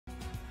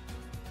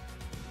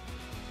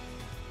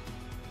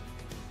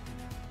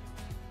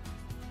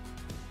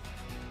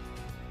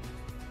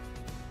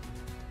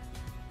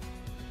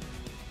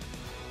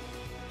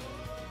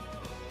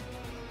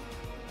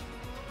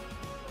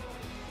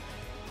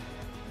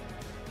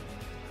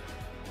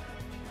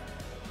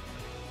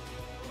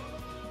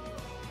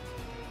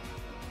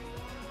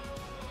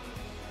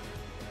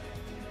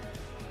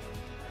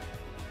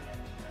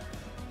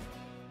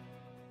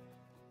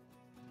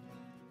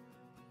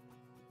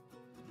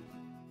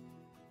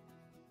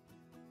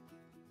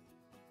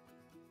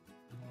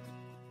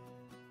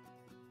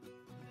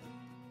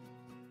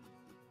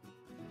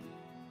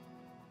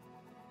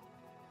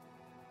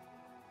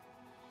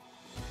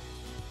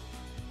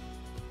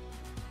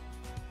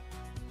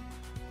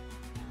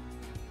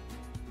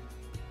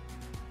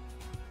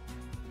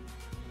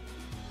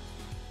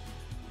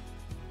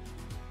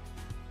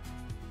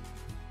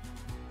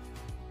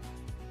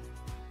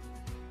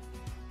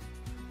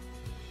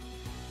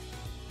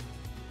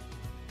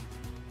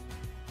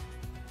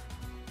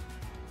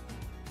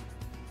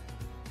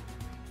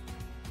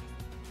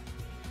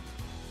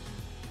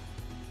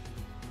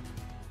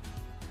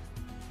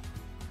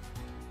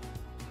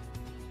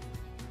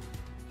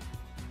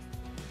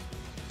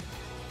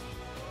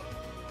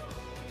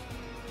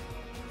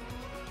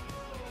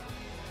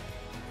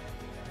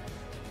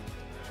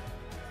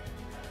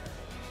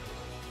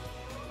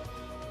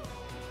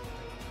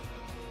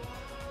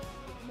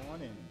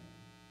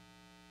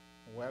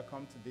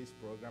welcome to this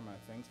program and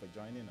thanks for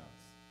joining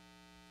us.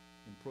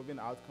 Improving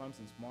outcomes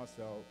in small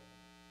cell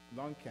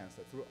lung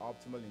cancer through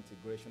optimal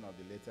integration of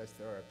the latest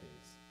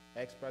therapies,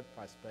 expert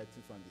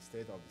perspectives on the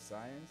state of the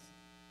science,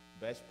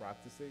 best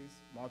practices,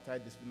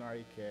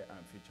 multidisciplinary care,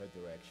 and future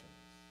directions.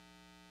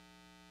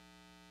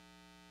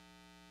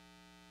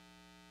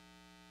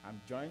 I'm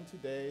joined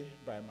today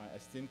by my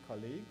esteemed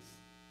colleagues,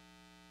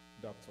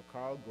 Dr.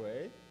 Carl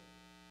Gray,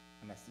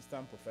 an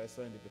assistant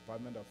professor in the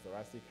Department of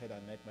Thoracic Head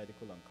and Neck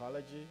Medical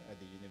Oncology at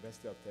the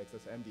University of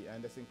Texas MD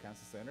Anderson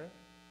Cancer Center,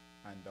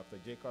 and Dr.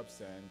 Jacob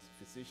Sands,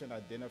 physician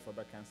at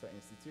Dana-Farber Cancer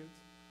Institute,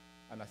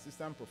 an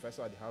assistant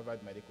professor at the Harvard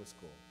Medical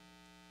School.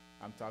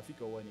 I'm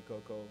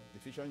Owonikoko,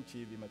 Division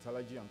Chief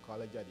Hematology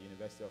Oncology at the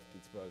University of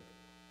Pittsburgh,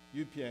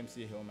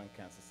 UPMC Hillman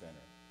Cancer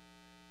Center.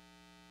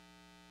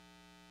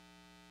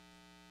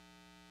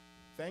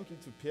 Thank you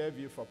to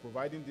PeerView for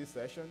providing this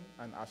session,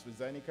 and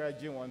AstraZeneca,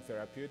 G1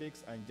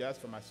 Therapeutics, and Jazz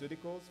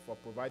Pharmaceuticals for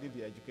providing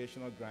the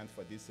educational grant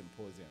for this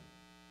symposium.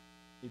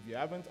 If you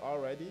haven't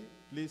already,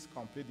 please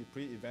complete the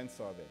pre-event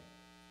survey.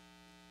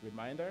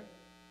 Reminder,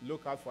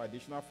 look out for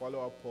additional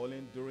follow-up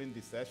polling during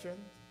the session,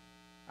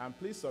 and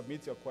please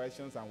submit your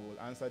questions and we will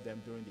answer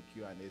them during the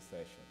Q&A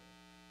session.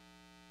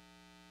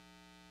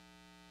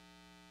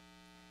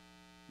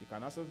 You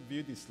can also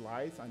view the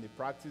slides and the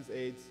practice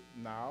aids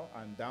now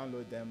and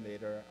download them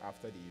later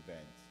after the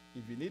event.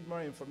 If you need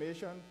more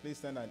information, please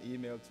send an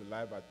email to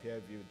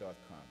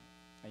live@peerview.com.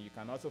 And you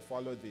can also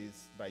follow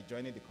this by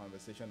joining the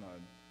conversation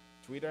on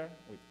Twitter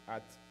with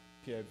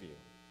 @peerview.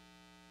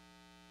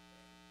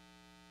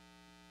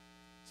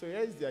 So here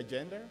is the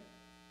agenda.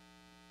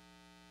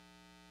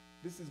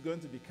 This is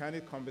going to be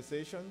candid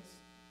conversations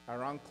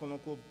around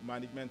clinical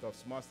management of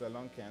small cell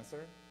lung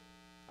cancer,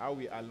 how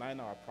we align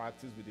our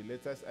practice with the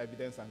latest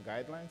evidence and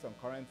guidelines on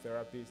current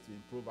therapies to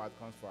improve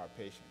outcomes for our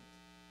patients.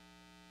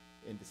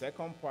 In the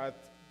second part,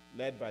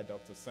 led by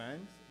Dr.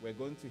 Sands, we're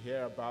going to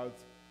hear about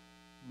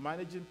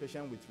managing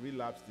patients with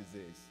relapse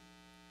disease.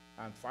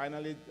 And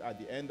finally, at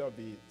the end of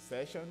the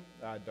session,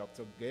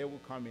 Dr. Gay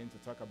will come in to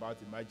talk about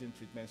emerging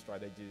treatment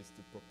strategies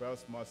to propel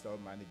small cell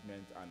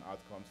management and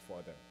outcomes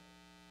further.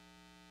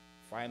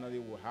 Finally,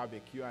 we'll have a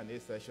Q&A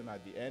session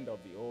at the end of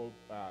the whole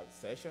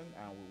session,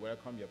 and we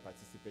welcome your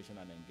participation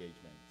and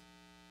engagement.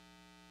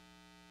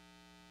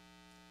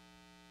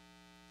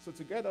 So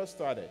to get us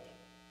started,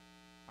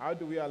 how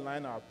do we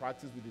align our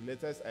practice with the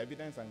latest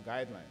evidence and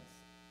guidelines?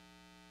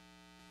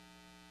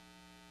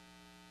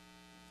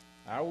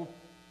 I will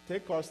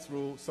take us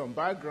through some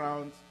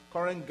background,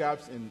 current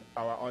gaps in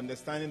our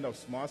understanding of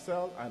small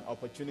cell, and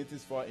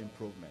opportunities for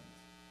improvement.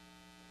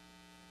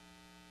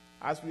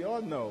 As we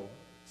all know,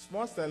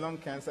 small cell lung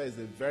cancer is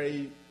a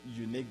very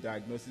unique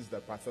diagnosis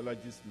that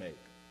pathologists make.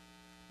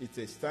 It's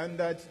a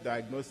standard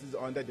diagnosis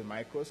under the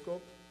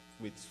microscope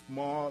with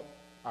small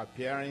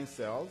appearing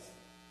cells,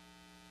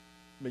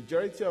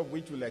 majority of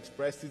which will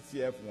express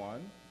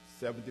CTF1.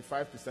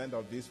 75%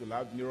 of these will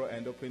have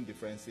neuroendocrine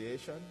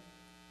differentiation.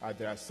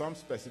 There are some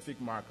specific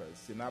markers,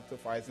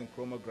 synaptophysin,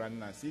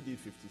 chromogranin, and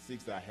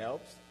CD56 that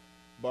helps.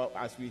 But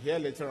as we hear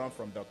later on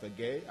from Dr.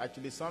 Gay,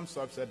 actually some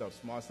subset of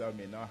small cell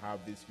may not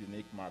have these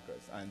unique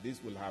markers, and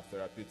this will have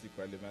therapeutic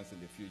relevance in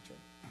the future.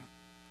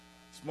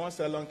 Small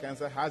cell lung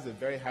cancer has a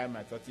very high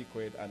mitotic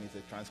rate and is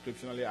a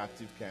transcriptionally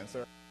active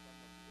cancer.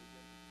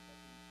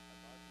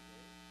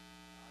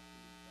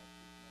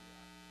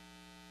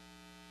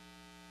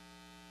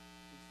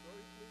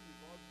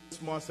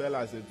 Small cell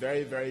as a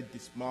very, very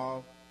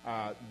small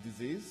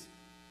disease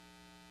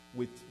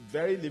with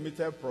very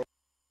limited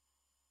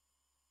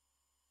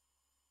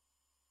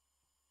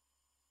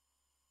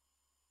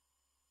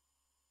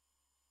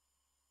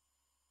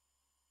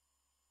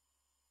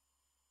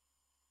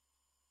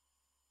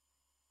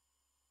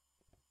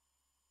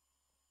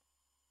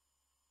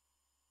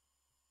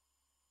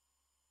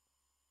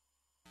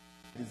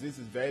disease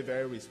is very,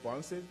 very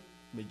responsive.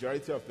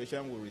 Majority of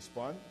patients will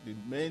respond. The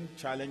main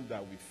challenge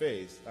that we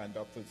face, and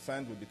Dr.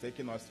 Sand will be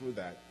taking us through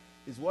that,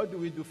 is what do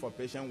we do for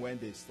patients when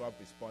they stop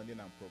responding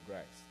and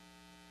progress?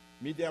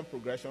 Median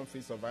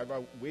progression-free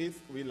survival with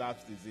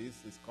relapse disease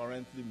is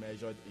currently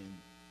measured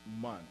in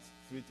months,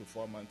 3 to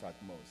 4 months at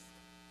most.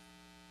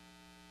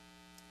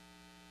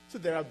 So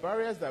there are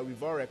barriers that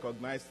we've all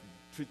recognized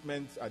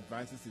treatment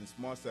advances in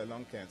small cell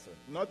lung cancer.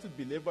 Not to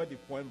belabor the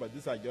point, but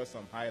these are just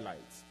some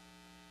highlights.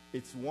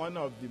 It's one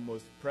of the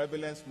most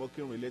prevalent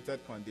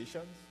smoking-related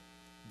conditions.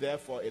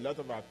 Therefore, a lot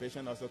of our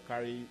patients also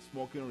carry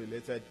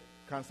smoking-related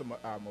cancer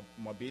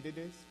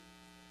morbidities.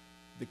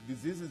 The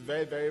disease is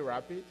very, very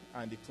rapid,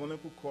 and the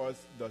clinical course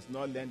does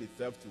not lend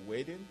itself to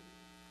waiting.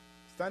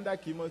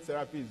 Standard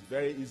chemotherapy is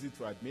very easy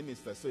to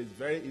administer, so it's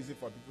very easy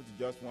for people to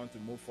just want to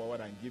move forward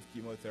and give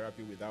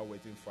chemotherapy without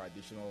waiting for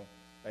additional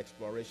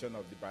exploration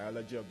of the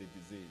biology of the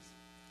disease.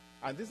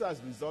 And this has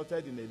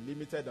resulted in a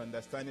limited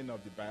understanding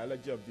of the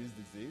biology of this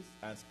disease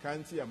and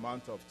scanty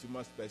amount of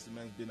tumor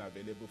specimens being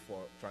available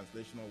for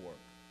translational work.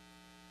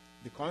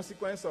 The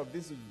consequence of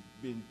this has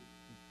been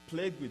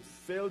plagued with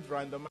failed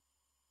randomized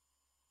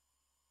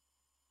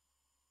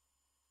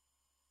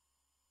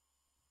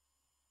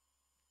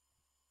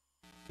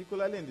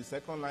Particularly in the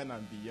second line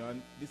and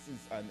beyond, this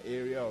is an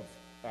area of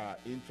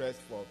interest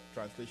for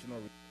translational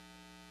research.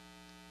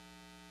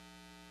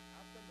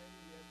 After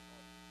many years of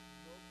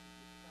no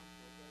significant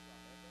progress,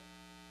 however,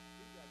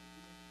 things are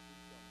beginning to see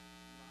some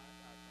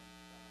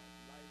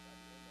light at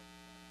the end of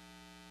the tunnel,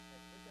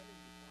 especially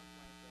in the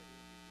front-line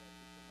setting with the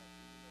addition of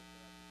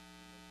immunotherapy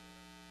to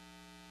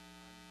chemotherapy,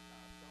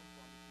 and some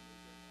promising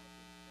agents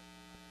also in the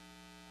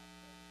second line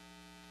setting.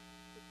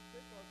 So to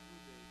take us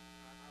through this,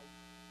 I'll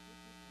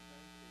quickly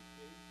present a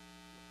case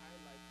to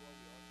highlight what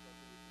we all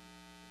struggle with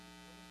in the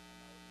clinic, and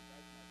I will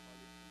invite my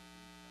colleagues to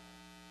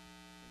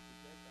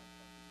interject and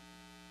continue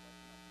the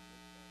discussion as we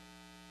make sense.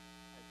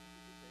 I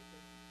typically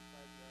patient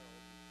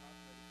 65-year-old with past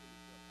medical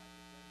history of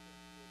hypertension,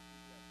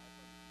 COPD, and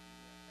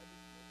hyperlipidemia, heavy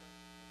smoker,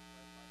 and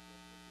 5 past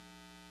years smoking.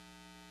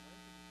 When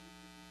she begins with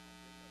this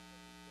complaint of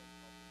persistent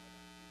cough for more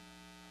than 3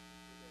 months,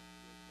 associated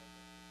with throat cough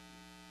and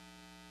fatigue,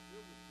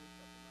 filled with good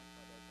supplement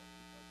products of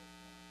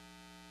 2001.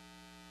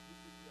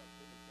 Recently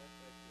obtained a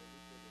chest X-ray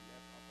which showed a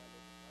left upper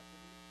lobe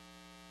capacity,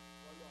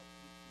 follow-up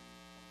CT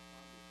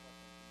confirmed a 4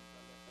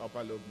 centimeter left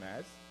upper lobe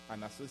mass, and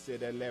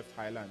associated left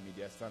hilar and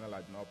mediastinal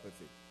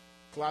adenopathy.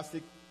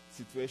 Classic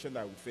situation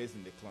that we face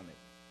in the clinic.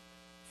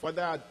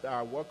 Further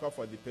workup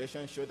for the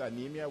patient showed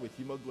anemia with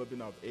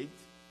hemoglobin of 8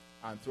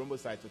 and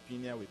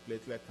thrombocytopenia with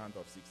platelet count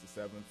of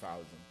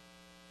 67,000.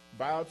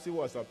 Biopsy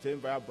was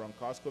obtained via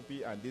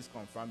bronchoscopy, and this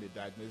confirmed the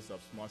diagnosis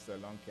of small cell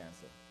lung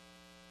cancer.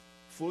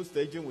 Full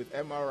staging with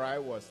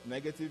MRI was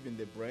negative in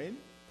the brain.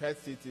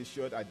 PET-CT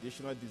showed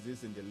additional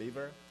disease in the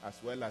liver, as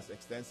well as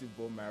extensive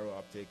bone marrow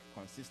uptake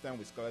consistent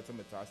with skeletal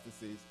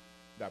metastases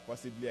that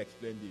possibly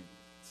explain the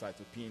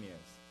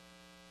cytopenias.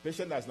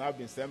 Patient has now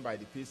been sent by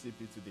the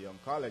PCP to the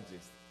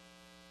oncologist.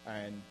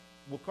 And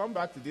we'll come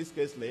back to this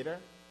case later,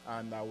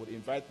 and I would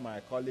invite my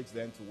colleagues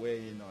then to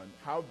weigh in on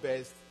how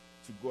best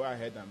to go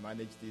ahead and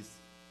manage this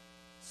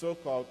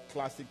so-called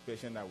classic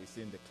patient that we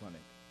see in the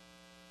clinic.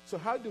 So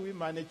how do we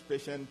manage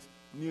patients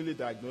newly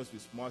diagnosed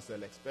with small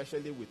cell,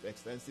 especially with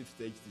extensive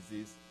stage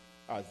disease,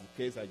 as the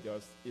case I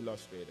just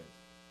illustrated?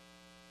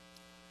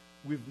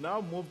 We've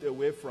now moved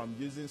away from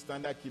using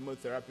standard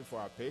chemotherapy for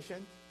our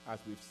patient. As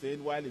we've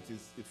seen, while it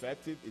is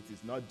effective, it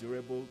is not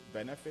durable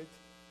benefit.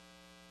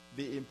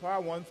 The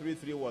Empower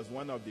 133 was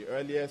one of the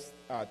earliest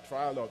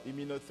trial of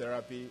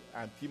immunotherapy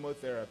and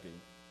chemotherapy,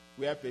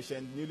 where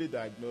patients newly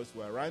diagnosed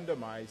were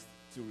randomized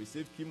to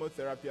receive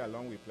chemotherapy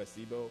along with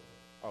placebo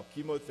or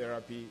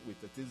chemotherapy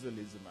with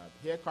atezolizumab.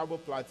 Here,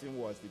 carboplatin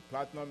was the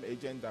platinum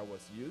agent that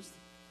was used,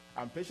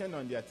 and patients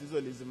on the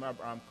atezolizumab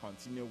arm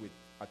continue with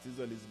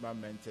atezolizumab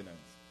maintenance.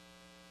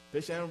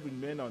 Patients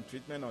remain on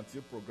treatment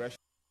until progression.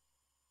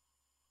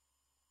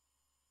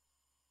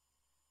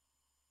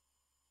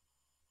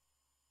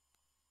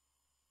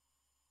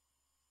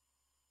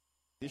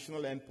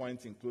 Additional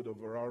endpoints include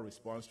overall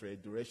response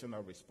rate, duration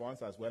of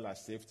response, as well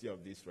as safety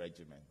of this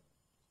regimen.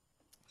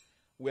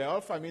 We're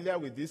all familiar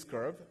with this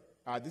curve.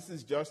 This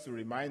is just to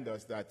remind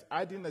us that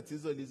adding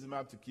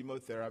atezolizumab to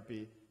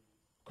chemotherapy,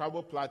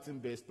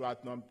 carboplatin-based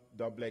platinum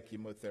doublet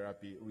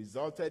chemotherapy,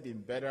 resulted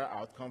in better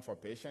outcome for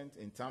patients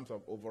in terms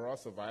of overall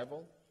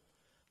survival,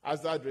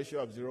 hazard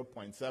ratio of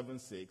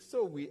 0.76.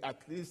 So we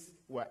at least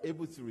were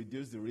able to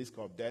reduce the risk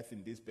of death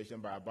in this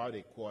patient by about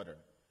a quarter.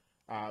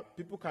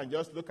 People can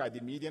just look at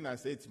the median and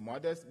say it's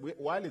modest.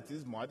 While it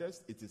is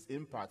modest, it is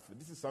impactful.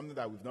 This is something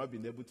that we've not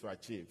been able to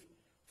achieve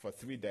for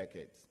 3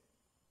 decades.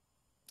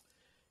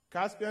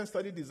 Caspian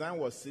study design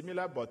was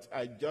similar, but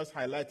I just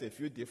highlight a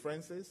few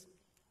differences.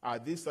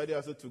 This study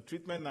also took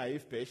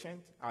treatment-naive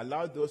patients,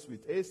 allowed those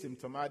with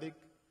asymptomatic,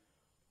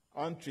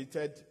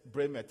 untreated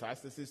brain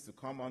metastasis to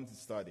come on the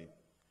study.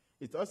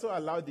 It also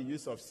allowed the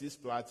use of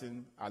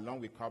cisplatin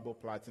along with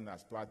carboplatin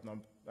as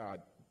platinum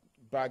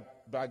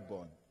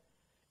backbone.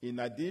 In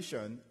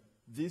addition,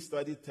 this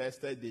study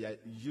tested the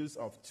use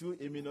of 2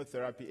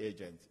 immunotherapy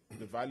agents,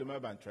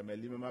 durvalumab and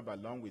tremelimumab,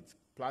 along with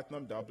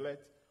platinum doublet,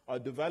 or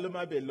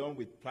durvalumab alone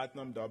with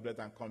platinum doublet,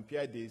 and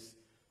compare this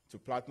to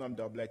platinum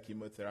doublet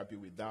chemotherapy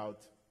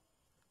without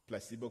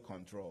placebo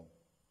control.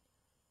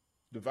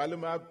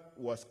 Durvalumab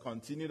was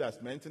continued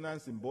as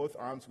maintenance in both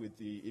arms with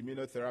the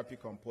immunotherapy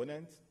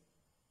component.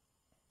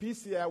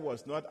 PCR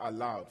was not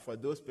allowed for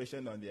those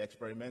patients on the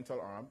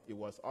experimental arm. It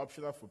was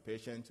optional for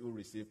patients who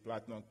received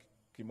platinum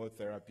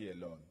chemotherapy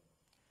alone.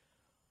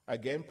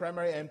 Again,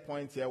 primary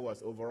endpoint here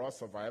was overall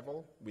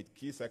survival with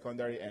key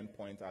secondary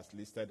endpoints as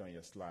listed on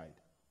your slide.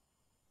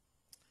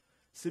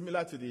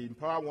 Similar to the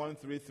Empower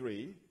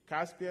 133,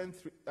 Caspian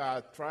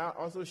trial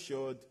also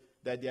showed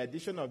that the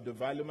addition of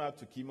durvalumab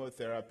to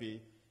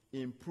chemotherapy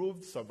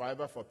improved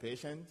survival for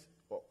patients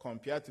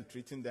compared to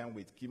treating them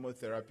with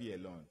chemotherapy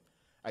alone.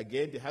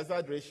 Again, the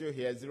hazard ratio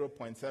here is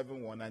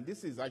 0.71, and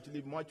this is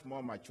actually much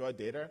more mature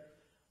data.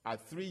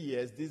 At 3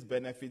 years, this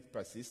benefit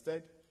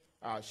persisted,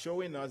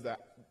 showing us that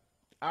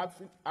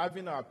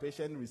having our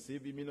patient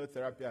receive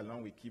immunotherapy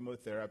along with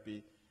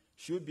chemotherapy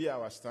should be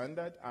our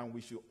standard, and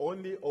we should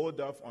only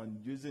hold off on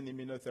using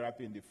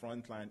immunotherapy in the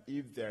front line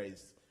if there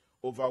is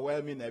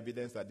overwhelming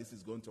evidence that this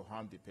is going to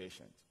harm the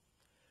patient.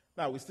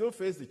 Now, we still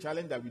face the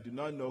challenge that we do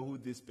not know who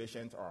these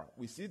patients are.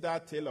 We see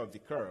that tail of the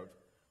curve,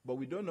 but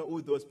we don't know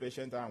who those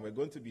patients are, and we're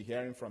going to be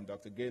hearing from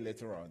Dr. Gay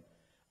later on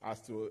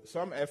as to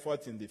some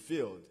efforts in the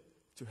field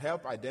to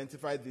help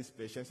identify these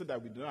patients so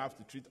that we do not have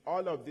to treat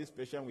all of these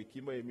patients with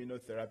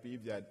chemoimmunotherapy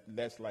if they are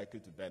less likely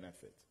to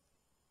benefit.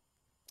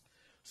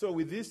 So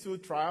with these two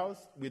trials,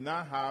 we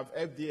now have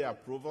FDA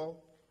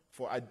approval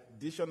for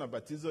addition of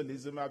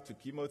atezolizumab to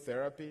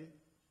chemotherapy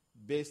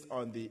based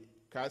on the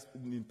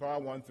Empower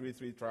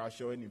 133 trial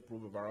showing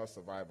improved overall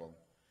survival.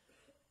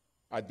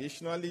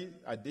 Additionally,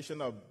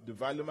 addition of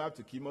durvalumab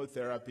to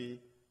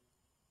chemotherapy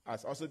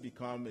has also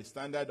become a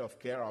standard of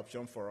care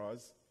option for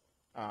us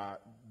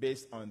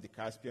based on the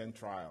Caspian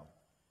trial.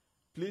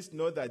 Please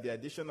note that the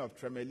addition of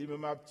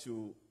tremelimumab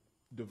to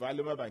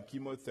durvalumab and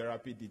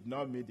chemotherapy did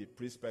not meet the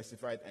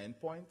pre-specified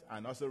endpoint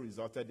and also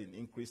resulted in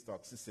increased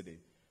toxicity.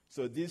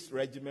 So this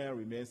regimen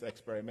remains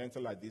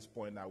experimental at this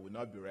point and will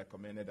not be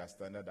recommended as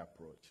standard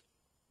approach.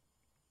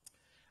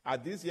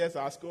 At this year's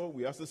ASCO,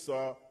 we also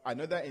saw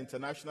another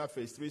international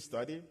phase 3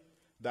 study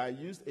that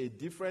used a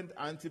different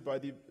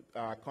antibody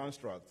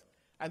construct.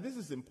 And this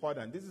is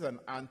important. This is an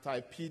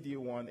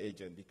anti-PD-1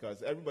 agent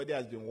because everybody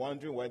has been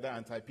wondering whether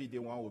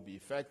anti-PD-1 will be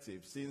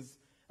effective since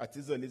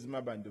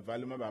atezolizumab and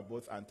durvalumab are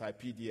both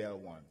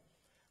anti-PD-L1.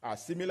 A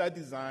similar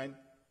design,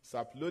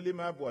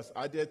 saplulumab was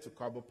added to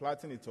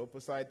carboplatin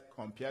etoposide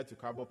compared to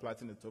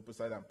carboplatin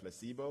etoposide and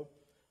placebo,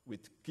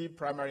 with key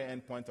primary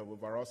endpoint of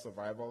overall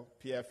survival,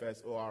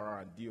 PFS, ORR,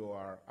 and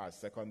DOR as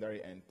secondary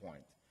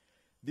endpoint.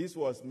 This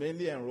was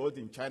mainly enrolled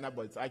in China,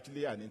 but it's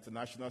actually an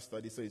international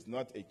study, so it's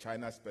not a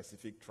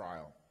China-specific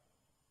trial.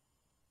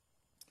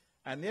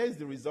 And here is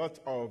the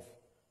result of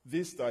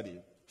this study,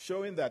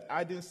 showing that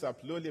adding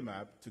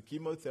saplulumab to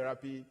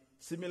chemotherapy,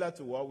 similar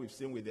to what we've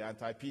seen with the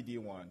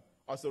anti-PD-1,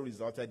 also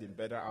resulted in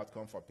better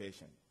outcome for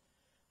patients.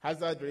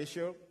 Hazard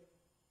ratio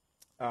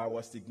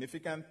was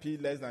significant, p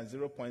less than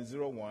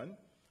 0.01,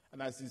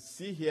 and as you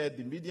see here,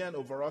 the median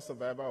overall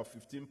survival of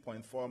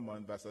 15.4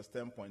 months versus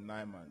 10.9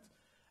 months.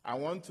 I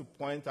want to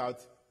point out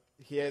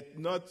here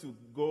not to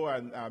go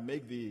and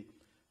make the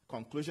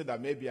conclusion that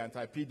maybe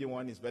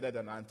anti-PD-1 is better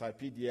than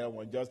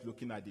anti-PD-L1 just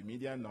looking at the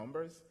median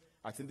numbers.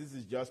 I think this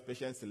is just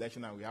patient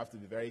selection, and we have to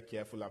be very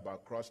careful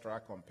about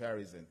cross-trial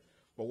comparison.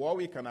 But what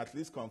we can at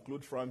least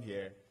conclude from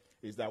here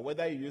is that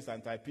whether you use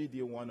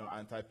anti-PD-1 or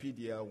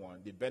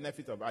anti-PD-L1, the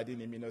benefit of adding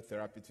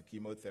immunotherapy to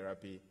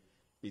chemotherapy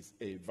is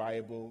a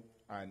viable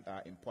and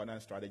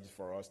important strategy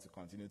for us to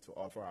continue to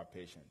offer our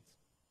patients.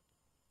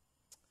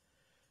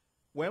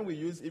 When we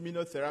use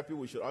immunotherapy,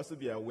 we should also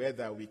be aware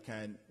that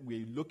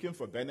we're looking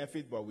for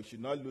benefit, but we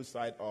should not lose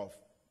sight of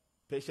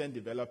patient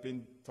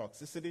developing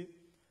toxicity.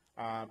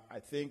 I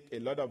think a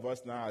lot of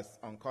us now as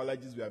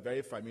oncologists, we are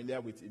very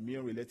familiar with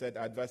immune-related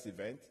adverse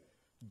events.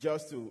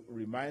 Just to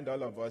remind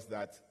all of us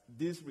that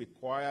this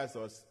requires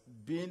us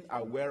being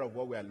aware of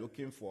what we are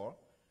looking for,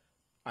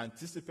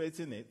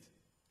 anticipating it,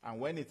 and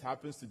when it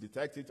happens to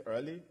detect it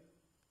early,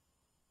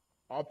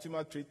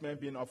 optimal treatment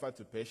being offered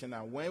to patients,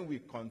 and when we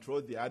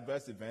control the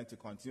adverse event, to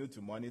continue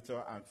to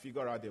monitor and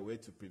figure out a way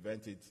to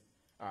prevent it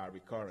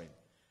recurring.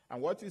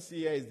 And what you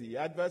see here is the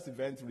adverse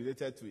event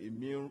related to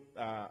immune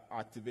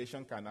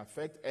activation can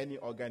affect any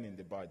organ in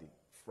the body,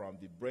 from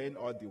the brain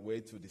all the way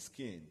to the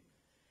skin.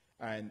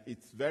 And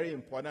it's very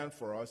important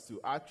for us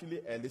to actually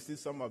elicit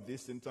some of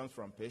these symptoms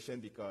from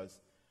patients because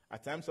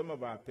at times some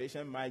of our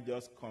patients might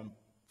just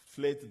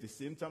conflate the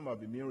symptom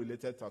of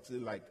immune-related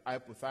toxicity like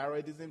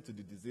hypothyroidism to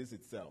the disease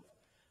itself.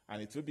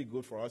 And it will be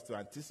good for us to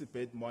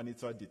anticipate,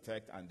 monitor,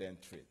 detect, and then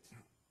treat.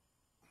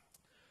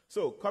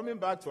 So coming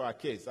back to our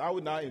case, I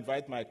would now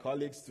invite my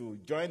colleagues to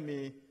join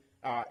me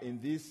in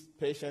this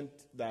patient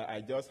that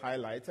I just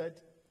highlighted.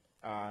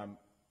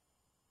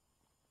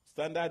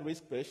 Standard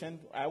risk patient,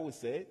 I would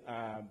say.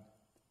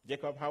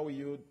 Jacob, how will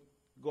you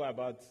go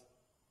about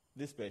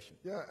this patient?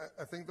 Yeah,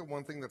 I think the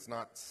one thing that's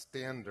not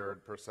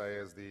standard per se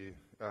is the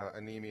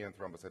anemia and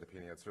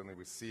thrombocytopenia. Certainly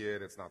we see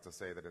it. It's not to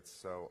say that it's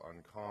so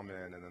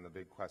uncommon. And then the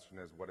big question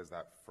is, what is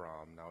that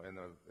from? Now,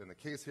 in the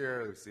case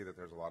here, we see that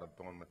there's a lot of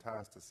bone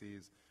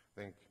metastases.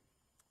 I think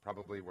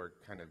probably we're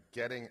kind of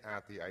getting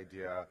at the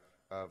idea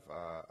of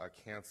a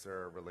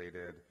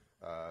cancer-related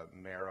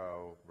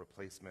marrow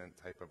replacement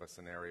type of a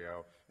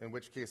scenario, in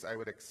which case I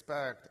would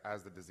expect,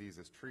 as the disease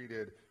is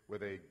treated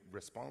with a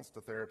response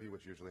to therapy,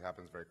 which usually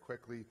happens very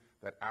quickly,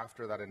 that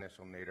after that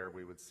initial nadir,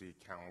 we would see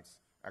counts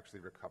actually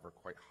recover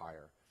quite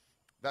higher.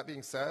 That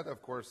being said,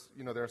 of course,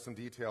 there are some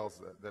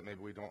details that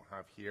maybe we don't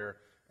have here,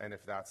 and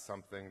if that's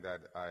something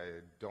that I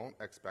don't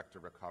expect to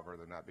recover,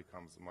 then that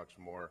becomes a much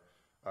more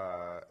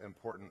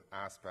important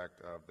aspect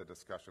of the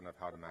discussion of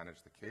how to manage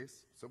the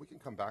case. So we can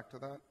come back to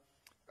that.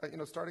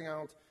 Starting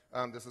out,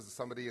 this is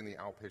somebody in the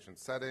outpatient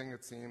setting,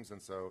 it seems,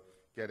 and so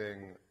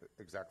getting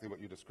exactly what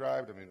you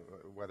described. I mean,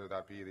 whether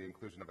that be the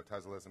inclusion of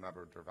atezolizumab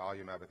or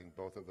durvalumab, I think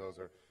both of those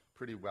are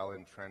pretty well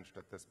entrenched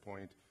at this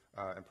point,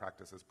 and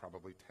practices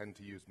probably tend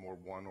to use more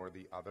one or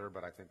the other,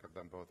 but I think of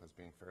them both as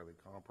being fairly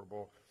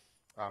comparable.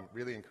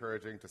 Really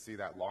encouraging to see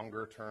that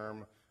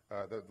longer-term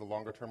the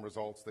longer-term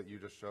results that you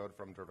just showed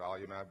from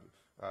durvalumab,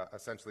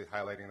 essentially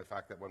highlighting the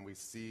fact that when we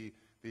see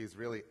these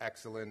really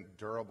excellent,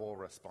 durable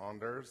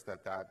responders,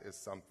 that is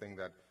something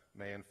that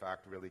may, in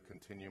fact, really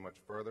continue much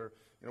further.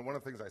 You know, one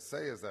of the things I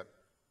say is that,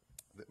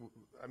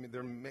 I mean,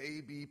 there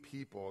may be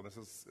people, and this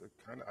is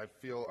kind of, I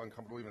feel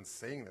uncomfortable even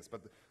saying this,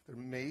 but there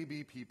may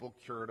be people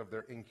cured of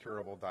their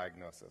incurable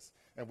diagnosis,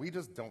 and we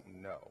just don't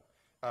know.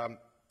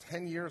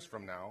 10 years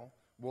from now,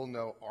 we'll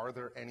know, are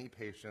there any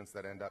patients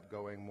that end up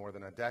going more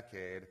than a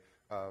decade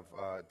of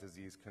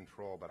disease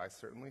control? But I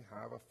certainly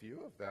have a few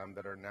of them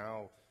that are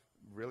now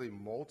really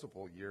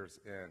multiple years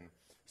in.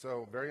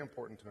 So very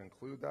important to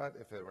include that.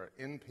 If it were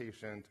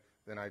inpatient,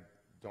 then I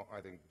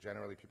think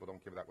generally people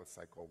don't give that with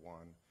cycle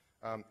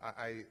 1.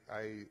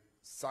 I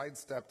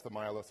sidestepped the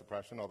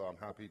myelosuppression, although I'm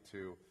happy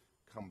to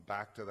come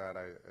back to that.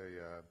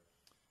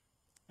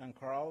 And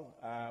Carl,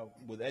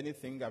 would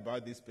anything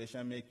about this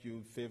patient make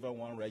you favor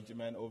one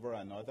regimen over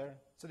another?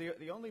 So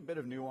the only bit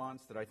of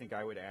nuance that I think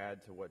I would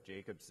add to what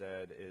Jacob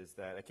said is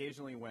that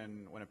occasionally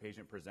when a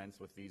patient presents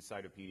with these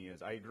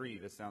cytopenias, I agree,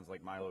 this sounds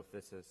like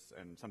myelophysis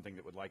and something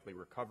that would likely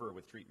recover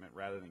with treatment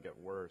rather than get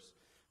worse.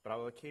 But I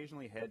will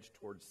occasionally hedge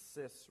towards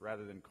cis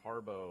rather than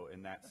carbo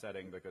in that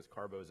setting because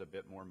carbo is a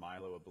bit more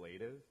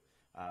myeloablative.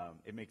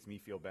 It makes me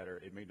feel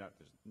better. It may not,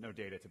 there's no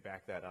data to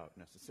back that up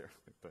necessarily,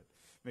 but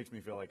it makes me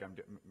feel like I'm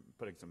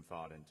putting some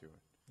thought into it.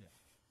 Yeah.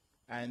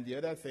 And the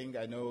other thing,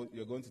 I know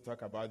you're going to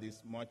talk about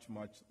this much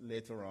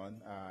later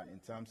on in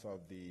terms of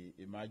the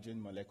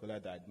emerging molecular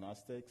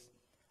diagnostics.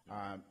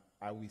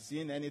 Are we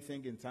seeing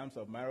anything in terms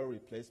of marrow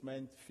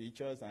replacement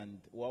features and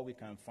what we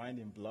can find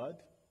in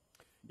blood?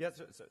 Yeah,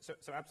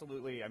 so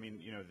absolutely. I mean,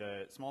 you know,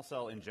 the small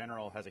cell in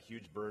general has a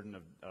huge burden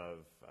of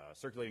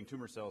circulating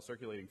tumor cells,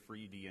 circulating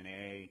free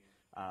DNA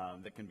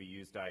that can be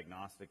used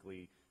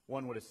diagnostically.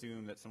 One would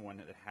assume that someone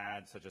that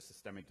had such a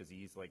systemic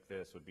disease like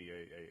this would be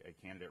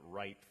a candidate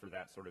right for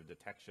that sort of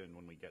detection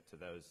when we get to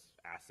those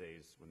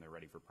assays when they're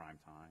ready for prime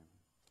time.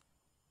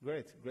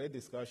 Great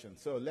discussion.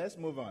 So let's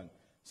move on.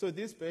 So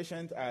this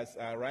patient, as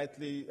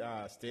rightly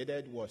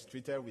stated, was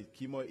treated with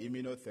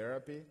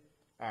chemoimmunotherapy.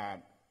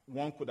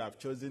 One could have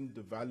chosen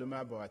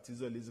durvalumab or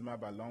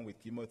atezolizumab along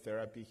with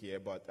chemotherapy here,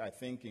 but I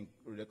think in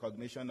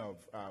recognition of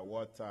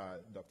what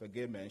Dr.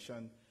 Gay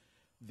mentioned,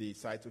 the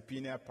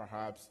cytopenia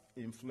perhaps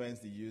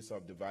influenced the use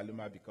of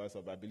durvalumab because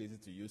of ability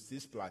to use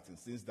cisplatin,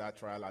 since that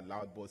trial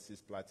allowed both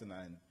cisplatin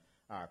and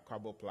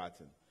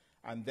carboplatin.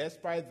 And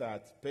despite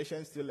that,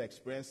 patients still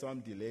experience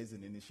some delays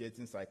in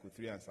initiating cycle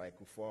 3 and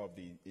cycle 4 of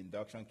the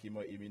induction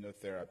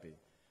chemoimmunotherapy,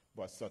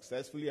 but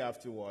successfully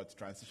afterwards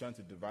transitioned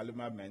to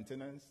durvalumab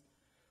maintenance.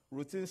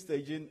 Routine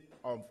staging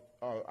of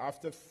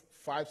after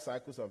 5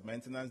 cycles of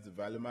maintenance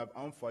durvalumab,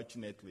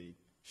 unfortunately,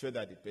 showed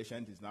that the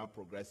patient is now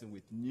progressing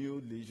with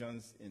new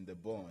lesions in the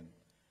bone.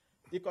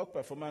 ECOG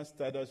performance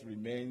status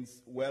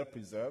remains well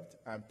preserved,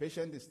 and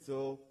patient is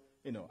still,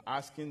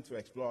 asking to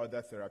explore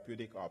other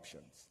therapeutic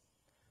options,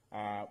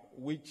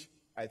 which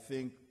I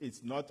think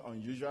is not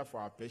unusual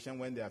for our patient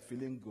when they are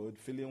feeling good,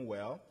 feeling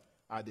well.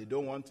 They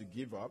don't want to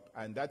give up,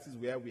 and that is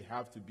where we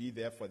have to be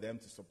there for them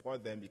to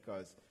support them,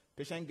 because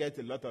patients get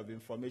a lot of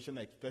information,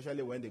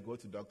 especially when they go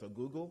to Dr.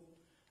 Google.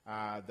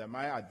 They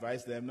might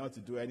advise them not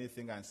to do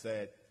anything and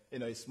say,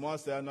 a small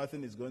cell,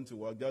 nothing is going to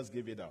work, just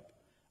give it up.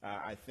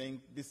 I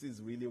think this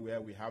is really where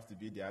we have to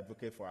be the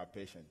advocate for our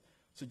patient.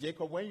 So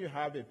Jacob, when you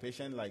have a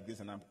patient like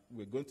this, and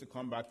we're going to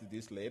come back to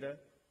this later,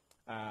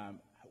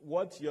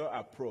 what's your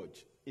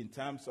approach in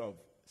terms of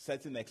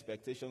setting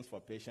expectations for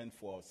patients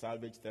for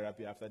salvage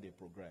therapy after they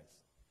progress?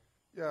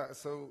 Yeah,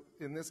 so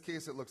in this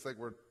case, it looks like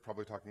we're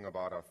probably talking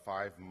about a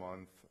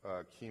 5-month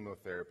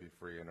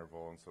chemotherapy-free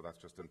interval, and so that's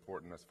just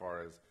important as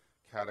far as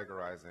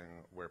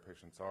categorizing where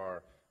patients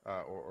are,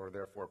 or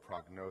therefore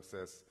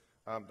prognosis.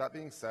 That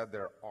being said,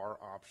 there are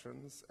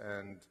options,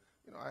 and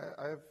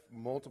I have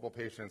multiple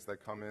patients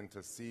that come in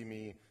to see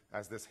me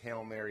as this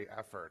Hail Mary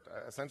effort,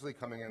 essentially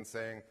coming in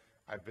saying,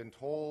 I've been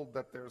told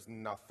that there's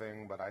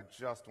nothing, but I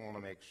just want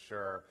to make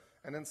sure.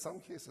 And in some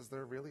cases,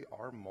 there really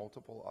are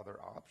multiple other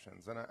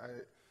options. And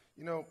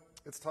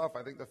it's tough.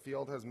 I think the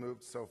field has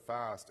moved so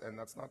fast, and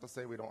that's not to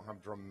say we don't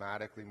have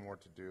dramatically more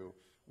to do.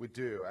 We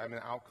do. I mean,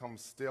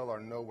 outcomes still are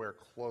nowhere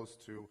close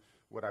to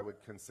what I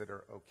would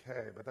consider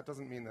okay, but that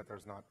doesn't mean that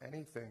there's not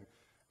anything.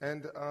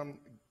 And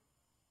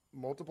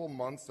multiple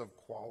months of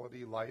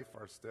quality life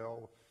are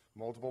still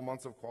multiple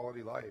months of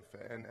quality life.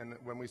 And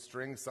when we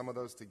string some of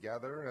those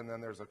together, and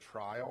then there's a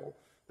trial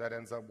that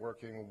ends up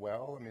working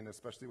well, I mean,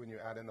 especially when you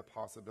add in the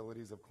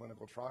possibilities of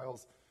clinical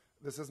trials,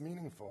 this is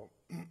meaningful.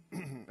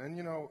 And,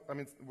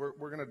 we're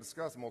going to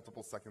discuss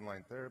multiple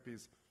second-line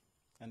therapies.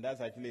 And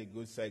that's actually a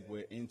good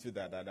segue into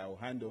that, and I'll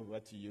hand over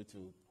to you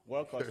to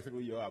walk us through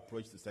your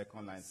approach to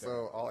second-line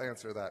therapy. So I'll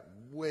answer that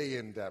way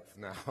in depth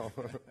now.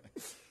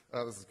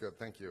 This is good.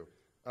 Thank you.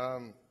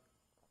 All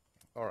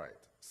right.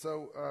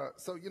 So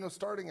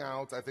starting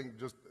out, I think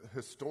just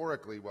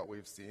historically what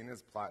we've seen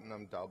is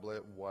platinum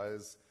doublet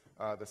was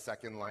the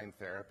second-line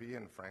therapy,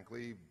 and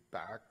frankly,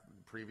 back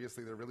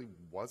previously there really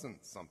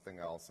wasn't something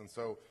else. And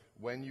so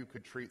when you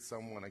could treat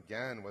someone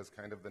again was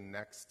kind of the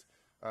next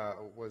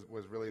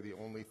was really the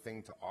only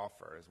thing to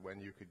offer, is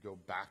when you could go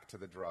back to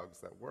the drugs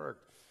that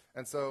worked.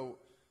 And so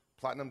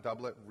platinum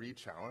doublet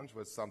re-challenge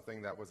was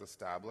something that was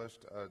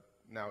established.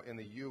 Now, in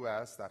the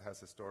U.S., that has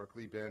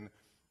historically been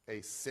a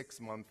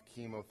 6-month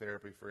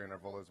chemotherapy-free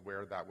interval is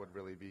where that would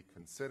really be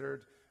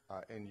considered.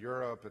 In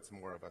Europe, it's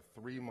more of a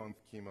 3-month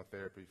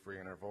chemotherapy-free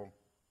interval.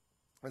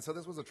 And so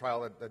this was a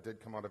trial that did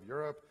come out of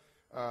Europe,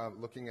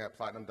 looking at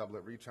platinum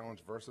doublet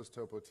re-challenge versus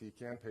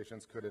topotecan.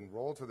 Patients could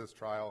enroll to this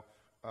trial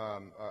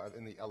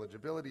in the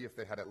eligibility if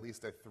they had at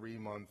least a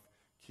 3-month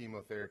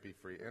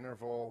chemotherapy-free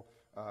interval.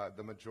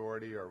 The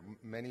majority or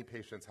many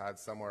patients had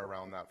somewhere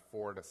around that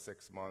 4 to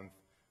 6 month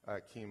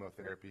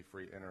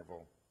chemotherapy-free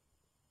interval.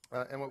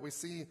 And what we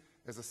see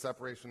is a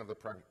separation of the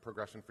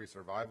progression-free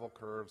survival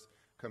curves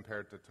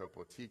compared to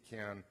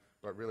topotecan,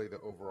 but really the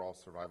overall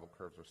survival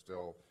curves are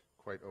still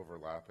quite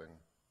overlapping.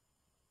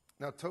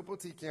 Now,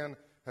 topotecan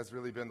has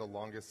really been the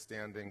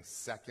longest-standing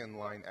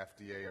second-line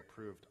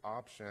FDA-approved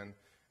option,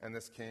 and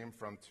this came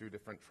from 2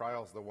 different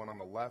trials. The one on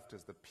the left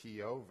is the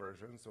PO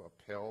version, so a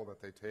pill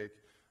that they take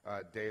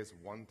days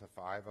 1 to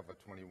 5 of a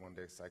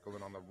 21-day cycle,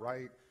 and on the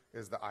right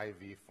is the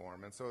IV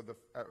form. And so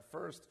at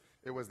first,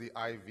 it was the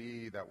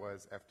IV that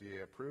was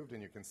FDA approved,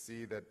 and you can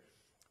see that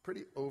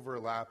pretty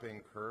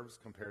overlapping curves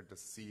compared to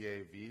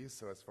CAV,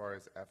 so as far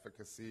as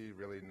efficacy,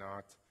 really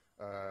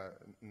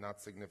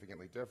not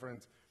significantly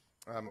different.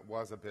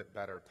 Was a bit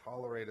better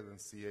tolerated than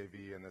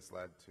CAV, and this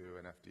led to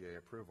an FDA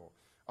approval.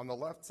 On the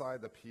left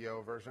side, the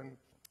PO version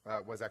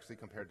was actually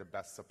compared to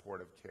best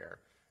supportive care.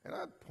 And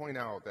I'd point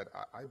out that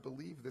I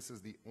believe this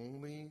is the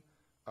only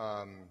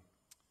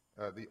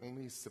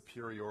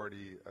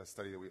superiority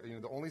study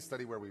that the only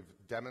study where we've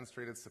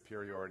demonstrated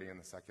superiority in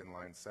the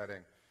second-line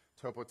setting.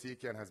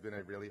 Topotecan has been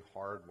a really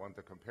hard one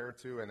to compare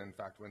to, and in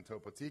fact, when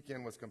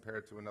topotecan was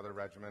compared to another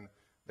regimen,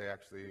 they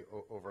actually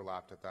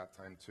overlapped at that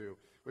time too,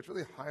 which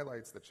really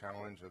highlights the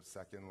challenge of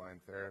second-line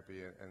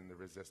therapy and the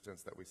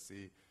resistance that we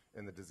see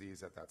in the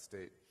disease at that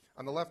state.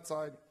 On the left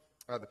side,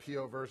 the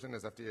PO version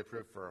is FDA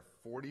approved for a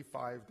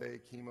 45-day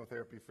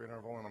chemotherapy-free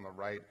interval, and on the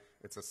right,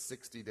 it's a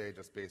 60-day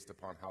just based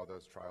upon how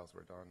those trials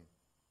were done.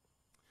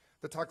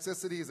 The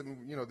toxicities,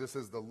 this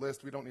is the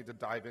list. We don't need to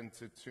dive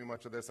into too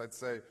much of this. I'd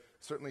say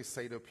certainly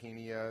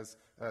cytopenias.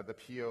 The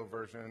PO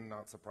version,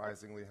 not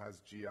surprisingly, has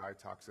GI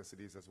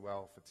toxicities as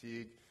well,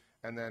 fatigue.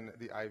 And then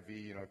the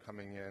IV,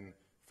 coming in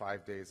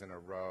 5 days in a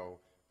row,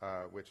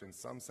 which in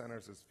some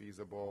centers is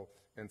feasible.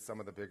 In some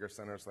of the bigger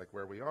centers, like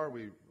where we are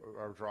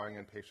drawing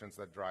in patients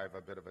that drive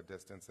a bit of a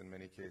distance in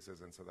many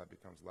cases, and so that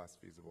becomes less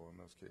feasible in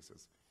those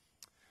cases.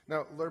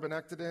 Now,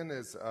 lurbinectedin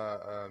is,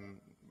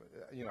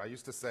 I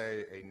used to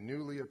say a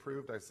newly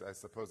approved. I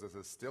suppose this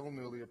is still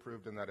newly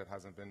approved in that it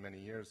hasn't been many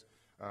years,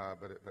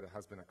 but it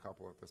has been a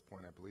couple at this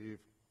point, I believe.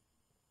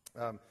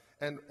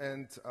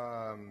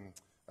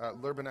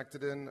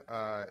 Lurbinectedin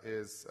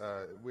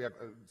we have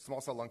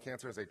small cell lung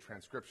cancer is a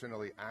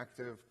transcriptionally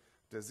active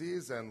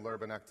disease, and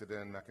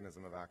lurbinectedin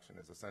mechanism of action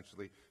is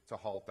essentially to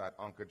halt that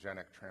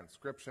oncogenic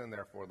transcription,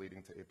 therefore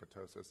leading to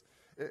apoptosis.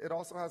 It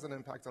also has an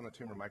impact on the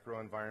tumor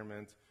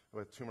microenvironment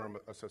with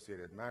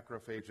tumor-associated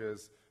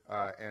macrophages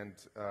and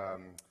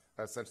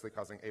essentially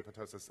causing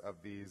apoptosis of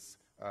these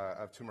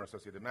of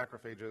tumor-associated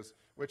macrophages,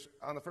 which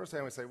on the first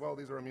hand we say, well,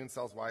 these are immune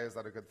cells, why is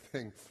that a good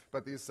thing?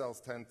 But these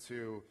cells tend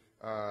to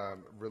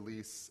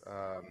release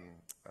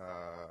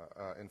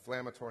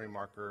inflammatory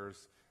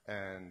markers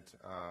and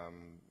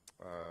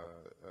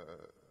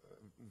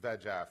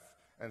VEGF,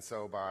 and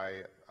so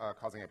by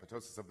causing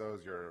apoptosis of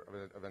those, you're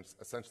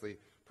essentially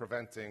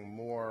preventing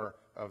more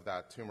of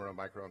that tumor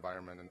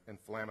microenvironment and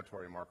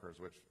inflammatory markers,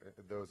 which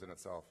those in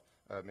itself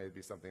may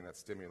be something that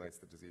stimulates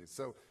the disease.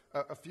 So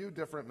a few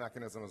different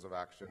mechanisms of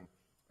action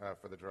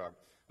for the drug.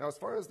 Now, as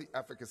far as the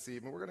efficacy,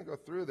 we're going to go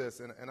through this,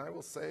 and I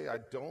will say I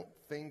don't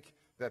think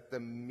that the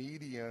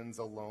medians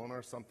alone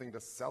are something to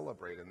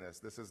celebrate in this.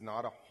 This is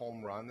not a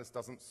home run. This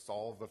doesn't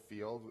solve the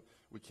field.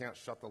 We can't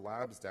shut the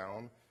labs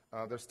down.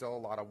 There's still a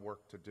lot of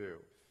work to do.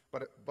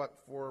 But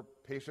for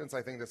patients,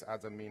 I think this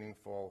adds a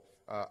meaningful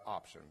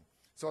option.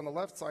 So on the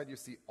left side, you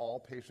see all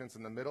patients.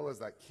 In the middle is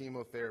that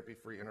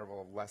chemotherapy-free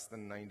interval of less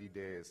than 90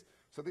 days.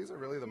 So these are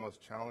really the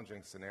most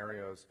challenging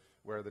scenarios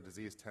where the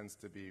disease tends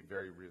to be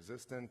very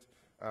resistant,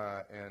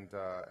 and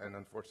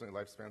unfortunately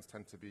lifespans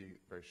tend to be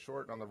very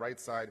short. On the right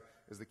side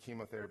is the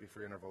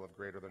chemotherapy-free interval of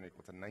greater than or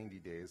equal to 90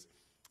 days.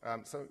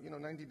 So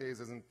 90 days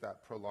isn't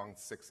that prolonged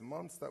 6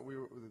 months that we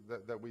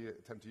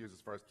tend to use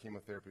as far as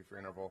chemotherapy-free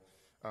interval,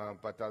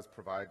 but does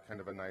provide kind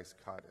of a nice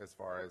cut as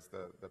far as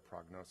the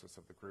prognosis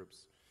of the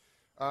groups.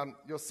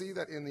 You'll see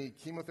that in the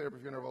chemotherapy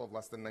interval of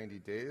less than 90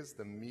 days,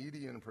 the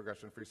median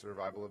progression-free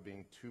survival of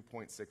being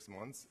 2.6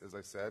 months, as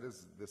I said,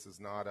 this is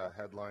not a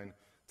headline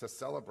to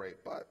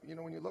celebrate. But,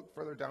 when you look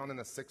further down in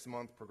the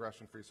 6-month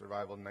progression-free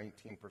survival,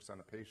 19%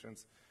 of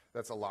patients,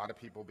 that's a lot of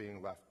people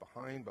being left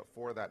behind. But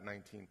for that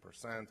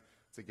 19%,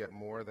 to get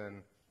more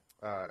than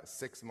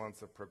 6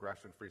 months of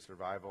progression-free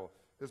survival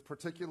is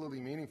particularly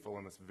meaningful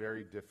in this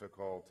very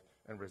difficult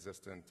and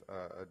resistant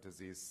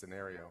disease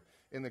scenario.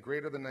 In the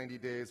greater than 90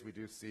 days, we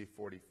do see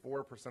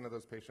 44% of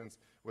those patients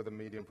with a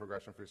median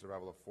progression-free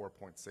survival of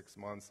 4.6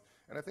 months.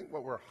 And I think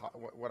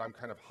what I'm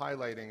kind of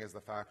highlighting is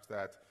the fact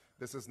that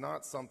this is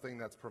not something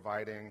that's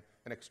providing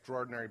an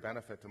extraordinary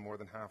benefit to more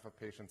than half of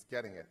patients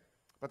getting it.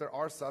 But there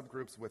are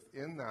subgroups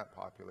within that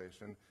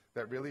population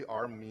that really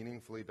are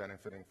meaningfully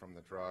benefiting from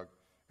the drug.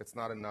 It's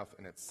not enough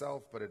in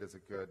itself, but it is a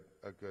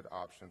good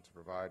option to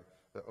provide.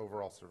 The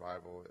overall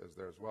survival is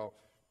there as well.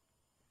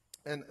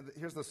 And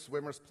here's the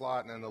swimmer's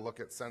plot and then the look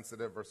at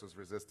sensitive versus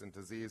resistant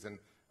disease. And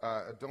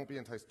don't be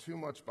enticed too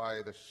much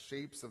by the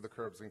shapes of the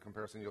curves in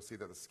comparison. You'll see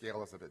that the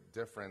scale is a bit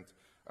different.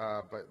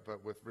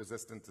 But with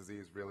resistant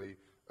disease, really,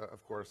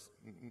 of course,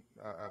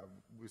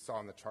 we saw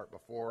in the chart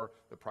before,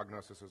 the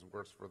prognosis is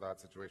worse for that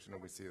situation,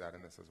 and we see that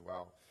in this as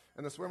well.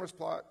 In the swimmer's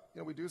plot,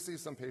 we do see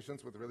some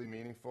patients with really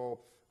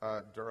meaningful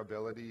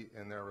durability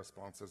in their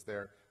responses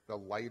there. The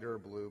lighter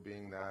blue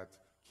being that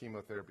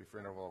chemotherapy-free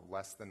interval of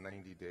less than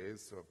 90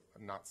 days. So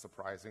not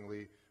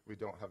surprisingly, we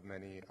don't have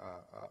many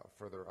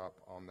further up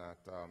on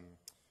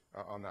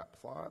that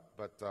plot,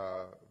 but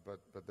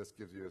this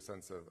gives you a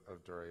sense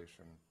of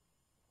duration.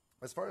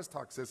 As far as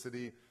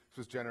toxicity, this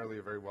was generally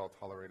a very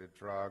well-tolerated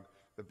drug.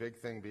 The big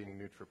thing being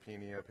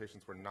neutropenia.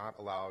 Patients were not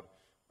allowed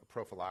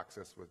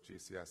prophylaxis with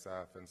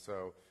G-CSF, and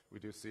so we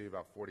do see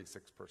about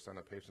 46%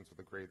 of patients with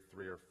a grade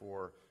 3 or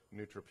 4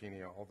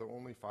 neutropenia, although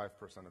only 5%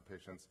 of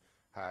patients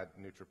had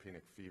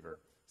neutropenic fever.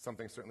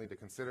 Something certainly to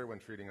consider when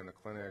treating in the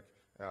clinic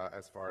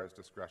as far as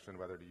discretion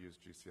whether to use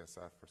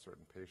G-CSF for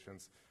certain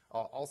patients.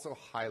 I'll also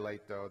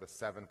highlight, though, the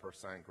 7%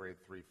 grade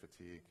 3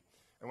 fatigue.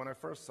 And when I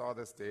first saw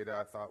this data,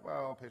 I thought,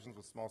 well, patients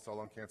with small cell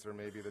lung cancer,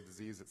 maybe the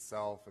disease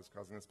itself is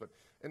causing this. But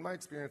in my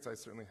experience, I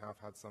certainly have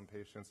had some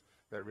patients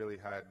that really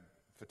had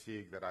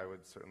fatigue that I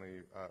would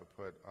certainly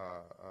put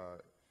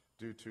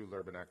due to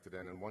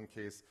lurbinectedin. In one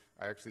case,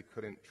 I actually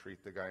couldn't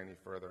treat the guy any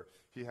further.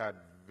 He had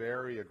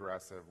very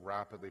aggressive,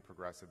 rapidly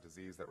progressive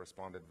disease that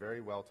responded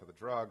very well to the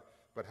drug,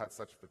 but had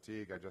such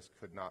fatigue, I just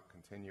could not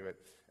continue it.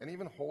 And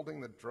even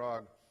holding the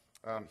drug,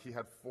 he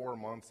had 4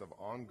 months of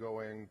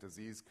ongoing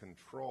disease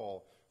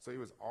control, so he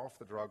was off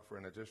the drug for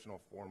an additional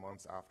 4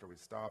 months after we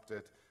stopped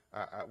it,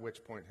 at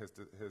which point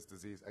his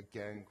disease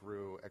again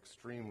grew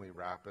extremely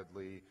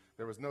rapidly.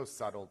 There was no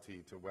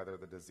subtlety to whether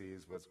the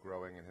disease was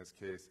growing in his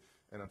case,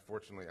 and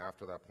unfortunately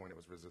after that point it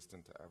was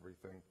resistant to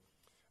everything.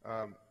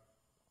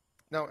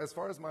 Now, as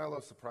far as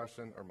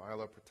myelosuppression or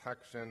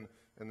myeloprotection,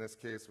 in this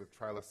case with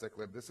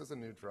trilaciclib, this is a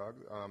new drug,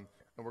 and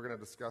we're going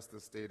to discuss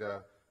this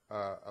data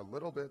a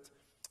little bit.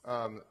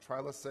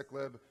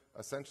 Trilaciclib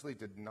essentially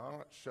did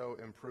not show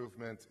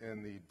improvement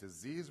in the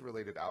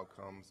disease-related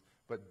outcomes,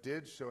 but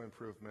did show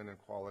improvement in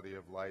quality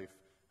of life,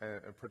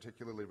 and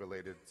particularly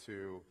related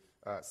to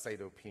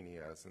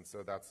cytopenias. And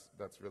so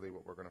that's really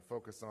what we're going to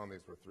focus on.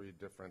 These were 3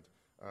 different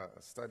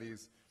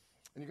studies.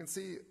 And you can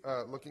see,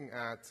 looking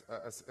at,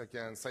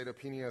 again,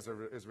 cytopenias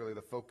is really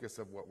the focus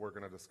of what we're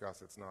going to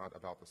discuss. It's not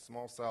about the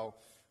small cell,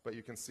 but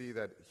you can see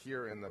that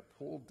here in the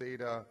pooled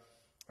data,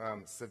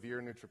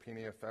 severe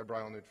neutropenia,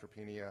 febrile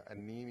neutropenia,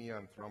 anemia,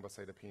 and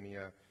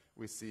thrombocytopenia,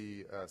 we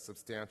see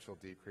substantial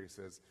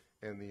decreases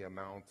in the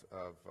amount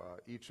of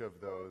each of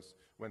those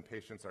when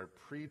patients are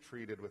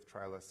pre-treated with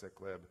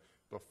trilaciclib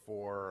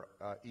before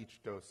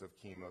each dose of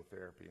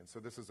chemotherapy. And so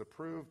this is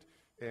approved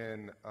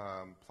in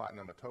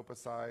platinum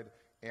etoposide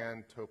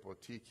and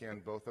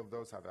topotecan. Both of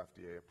those have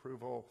FDA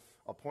approval.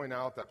 I'll point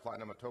out that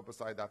platinum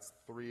etoposide, that's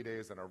 3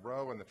 days in a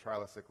row, and the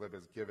trilaciclib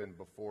is given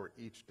before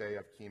each day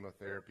of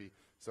chemotherapy,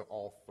 so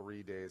all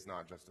 3 days,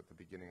 not just at the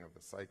beginning of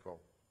the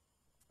cycle.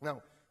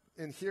 Now,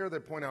 in here they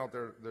point out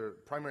their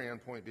primary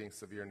endpoint being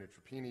severe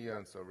neutropenia,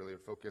 and so really a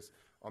focus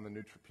on the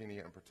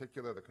neutropenia in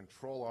particular. The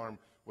control arm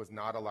was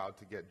not allowed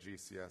to get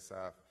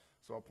G-CSF.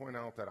 So I'll point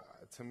out that,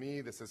 to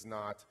me, this is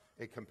not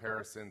a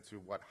comparison to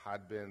what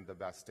had been the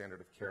best standard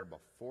of care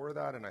before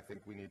that, and I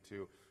think we need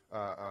to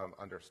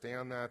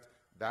understand that.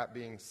 That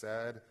being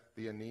said,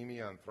 the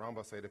anemia and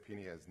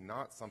thrombocytopenia is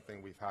not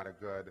something we've had a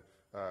good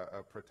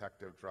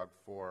protective drug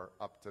for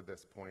up to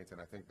this point, and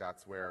I think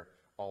that's where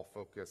I'll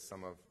focus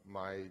some of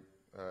my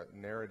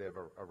narrative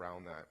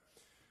around that.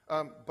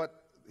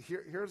 But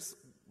here's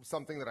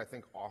something that I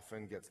think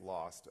often gets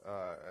lost,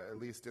 at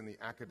least in the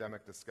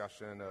academic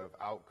discussion of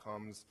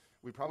outcomes.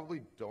 We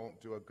probably don't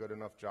do a good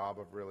enough job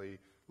of really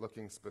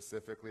looking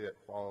specifically at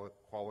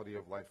quality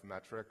of life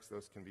metrics.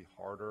 Those can be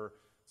harder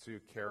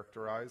to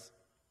characterize.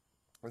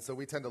 And so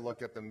we tend to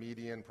look at the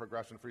median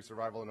progression-free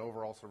survival and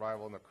overall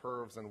survival and the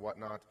curves and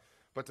whatnot.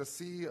 But to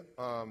see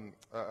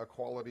a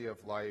quality of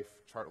life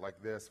chart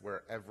like this,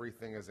 where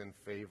everything is in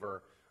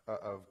favor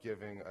of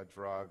giving a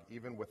drug,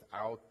 even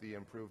without the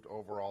improved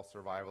overall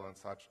survival and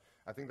such,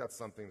 I think that's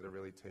something to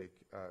really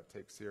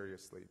take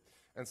seriously.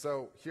 And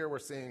so here we're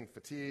seeing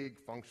fatigue,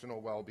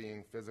 functional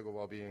well-being, physical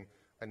well-being,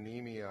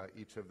 anemia,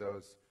 each of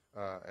those,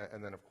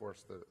 and then of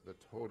course the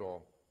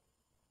total.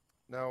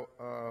 Now,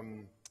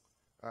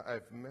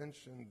 I've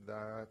mentioned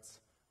that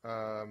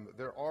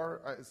there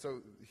are,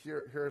 so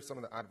here are some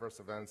of the adverse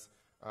events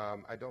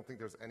I don't think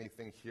there's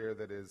anything here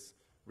that is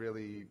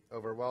really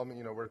overwhelming.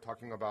 You know, we're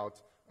talking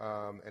about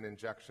an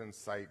injection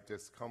site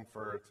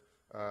discomfort,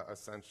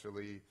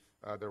 essentially.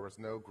 There was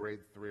no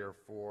grade 3 or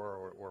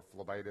 4 or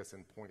phlebitis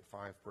in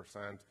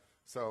 0.5%.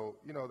 So,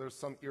 you know, there's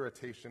some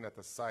irritation at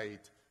the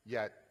site,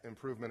 yet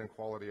improvement in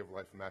quality of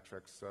life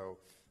metrics. So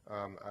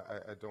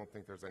I don't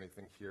think there's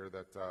anything here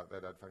that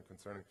I'd find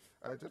concerning.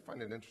 I did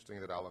find it interesting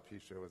that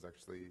alopecia was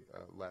actually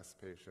less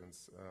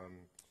patients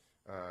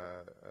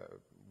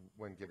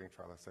when giving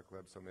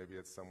trilaciclib, so maybe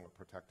it's somewhat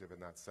protective in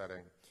that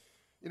setting.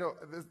 You know,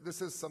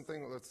 this is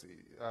something, let's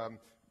see,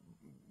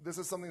 this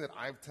is something that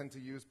I tend to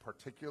use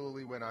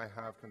particularly when I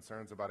have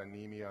concerns about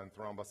anemia and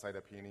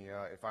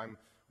thrombocytopenia. If I'm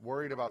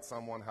worried about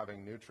someone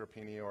having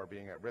neutropenia or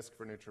being at risk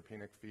for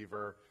neutropenic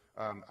fever,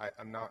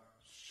 I'm not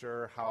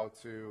sure how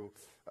to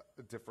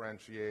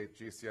differentiate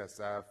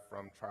G-CSF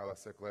from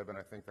trilaciclib, and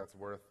I think that's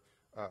worth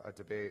a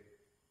debate.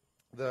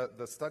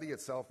 The study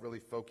itself really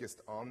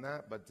focused on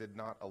that, but did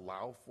not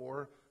allow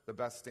for the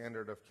best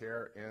standard of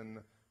care in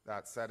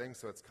that setting.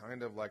 So it's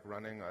kind of like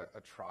running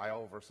a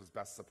trial versus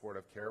best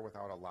supportive care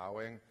without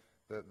allowing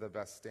the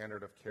best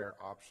standard of care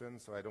option.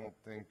 So I don't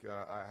think,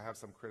 I have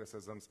some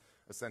criticisms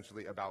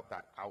essentially about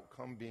that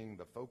outcome being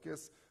the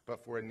focus,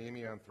 but for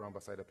anemia and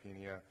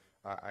thrombocytopenia,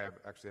 I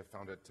have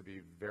found it to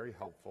be very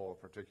helpful,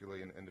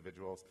 particularly in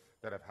individuals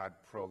that have had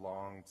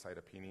prolonged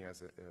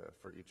cytopenias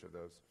for each of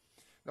those.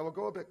 Now, we'll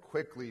go a bit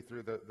quickly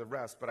through the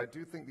rest, but I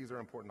do think these are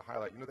important to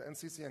highlight. You know, the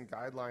NCCN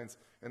guidelines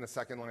in the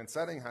second-line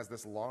setting has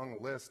this long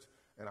list,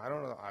 and I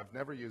don't know, I've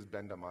never used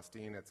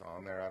bendamustine. It's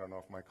on there. I don't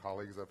know if my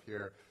colleagues up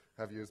here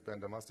have used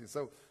bendamustine.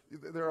 So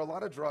there are a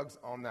lot of drugs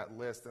on that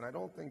list, and I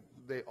don't think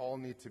they all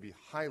need to be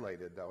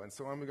highlighted, though. And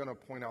so I'm going to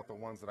point out the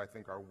ones that I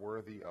think are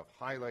worthy of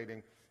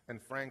highlighting.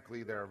 And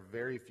frankly, there are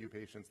very few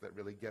patients that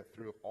really get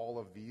through all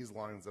of these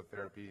lines of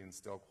therapy and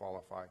still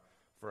qualify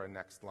for a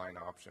next-line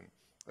option.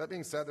 That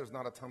being said, there's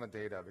not a ton of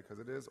data because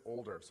it is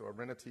older. So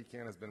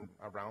irinotecan has been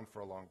around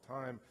for a long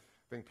time.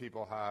 I think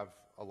people have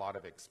a lot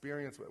of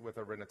experience with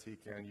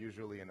irinotecan,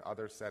 usually in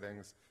other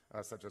settings,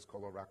 such as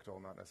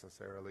colorectal, not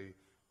necessarily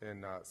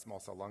in small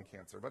cell lung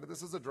cancer. But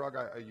this is a drug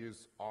I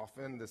use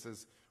often. This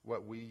is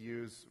what we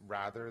use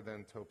rather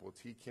than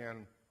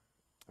topotecan.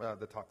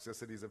 The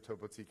toxicities of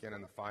topotecan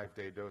and the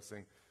 5-day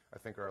dosing, I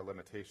think, are a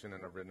limitation,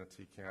 and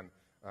irinotecan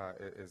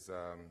is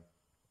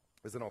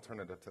an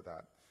alternative to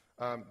that.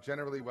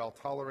 Generally well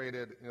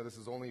tolerated. You know, this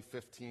is only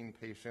 15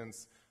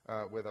 patients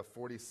with a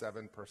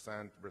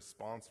 47%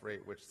 response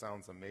rate, which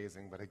sounds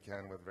amazing, but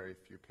again, with very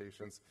few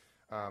patients.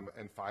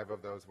 And 5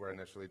 of those were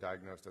initially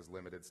diagnosed as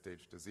limited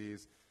stage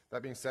disease.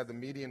 That being said, the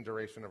median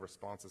duration of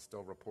response is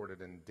still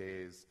reported in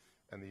days,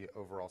 and the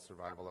overall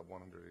survival at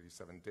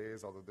 187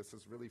 days, although this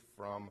is really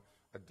from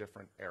a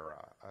different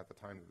era. At the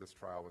time that this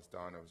trial was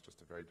done, it was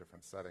just a very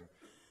different setting.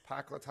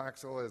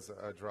 Paclitaxel is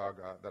a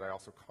drug that I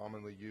also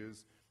commonly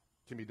use.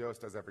 Can be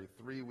dosed as every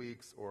 3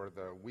 weeks or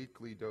the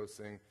weekly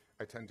dosing.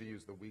 I tend to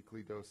use the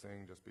weekly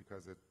dosing just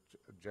because it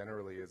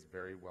generally is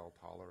very well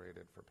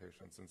tolerated for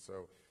patients. And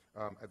so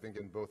I think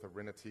in both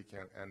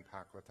irinotecan and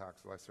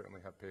paclitaxel, I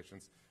certainly have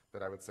patients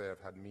that I would say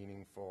have had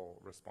meaningful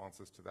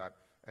responses to that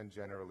and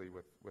generally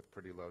with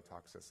pretty low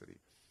toxicity.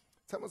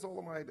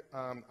 Temozolomide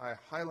I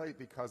highlight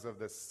because of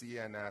the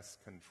CNS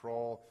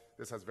control.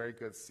 This has very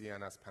good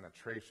CNS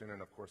penetration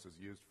and of course is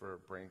used for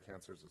brain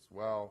cancers as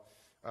well.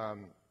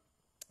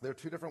 There are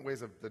 2 different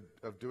ways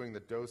of doing the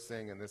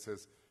dosing, and this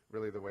is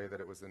really the way that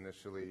it was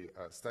initially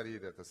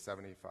studied at the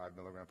 75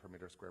 milligram per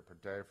meter squared per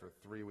day for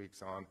 3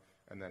 weeks on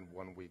and then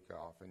 1 week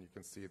off. And you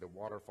can see the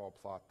waterfall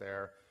plot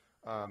there.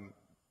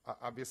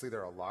 Obviously, there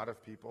are a lot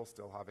of people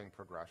still having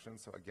progression.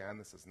 So again,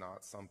 this is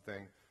not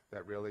something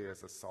that really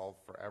is a solve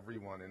for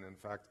everyone. And in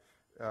fact,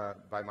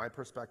 by my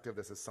perspective,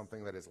 this is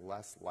something that is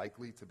less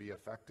likely to be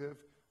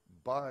effective.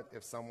 But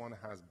if someone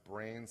has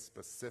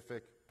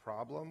brain-specific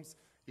problems,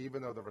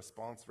 even though the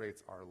response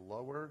rates are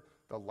lower,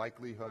 the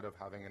likelihood of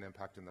having an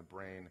impact in the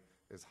brain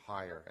is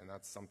higher. And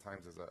that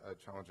sometimes is a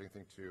challenging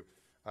thing to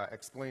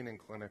explain in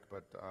clinic,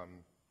 but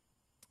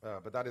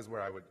that is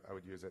where I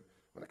would use it.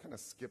 I'm going to kind of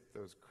skip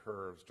those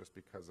curves just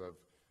because of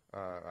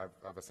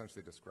I've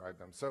essentially described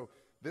them. So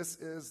this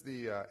is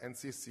the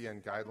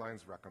NCCN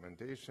guidelines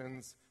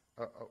recommendations.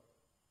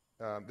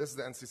 This is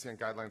the NCCN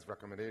guidelines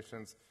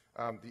recommendations.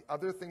 The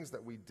other things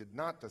that we did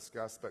not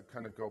discuss, but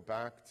kind of go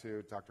back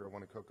to Dr.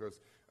 Owonikkoko's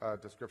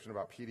description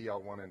about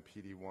PD-L1 and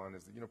PD-1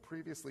 is that, you know,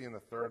 previously in the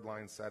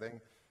 3rd-line setting,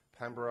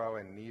 Pembro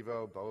and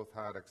Nivo both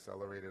had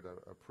accelerated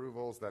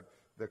approvals that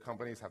the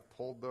companies have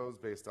pulled those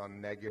based on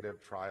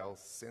negative trials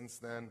since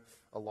then,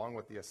 along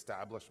with the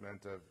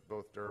establishment of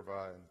both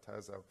Durva and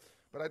Tezo.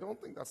 But I don't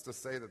think that's to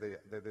say that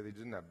they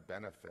didn't have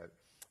benefit.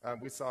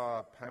 We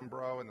saw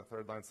Pembro in the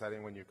 3rd-line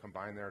setting when you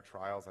combine their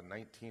trials, a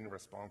 19%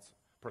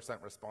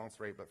 response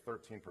rate, but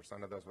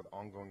 13% of those with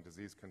ongoing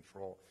disease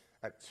control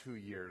at 2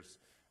 years.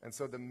 And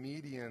so the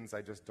medians,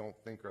 I just don't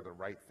think are the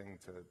right thing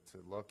to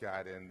look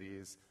at in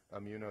these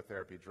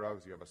immunotherapy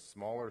drugs. You have a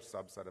smaller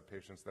subset of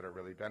patients that are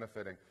really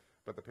benefiting,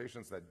 but the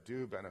patients that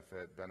do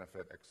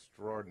benefit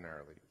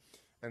extraordinarily.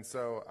 And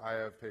so I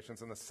have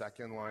patients in the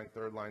second line,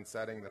 third line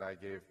setting that I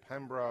gave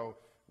Pembro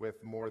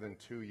with more than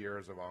 2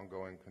 years of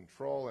ongoing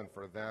control. And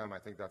for them, I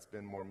think that's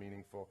been more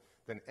meaningful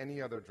than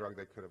any other drug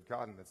they could have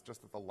gotten. It's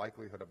just that the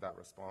likelihood of that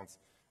response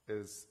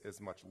is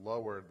much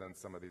lower than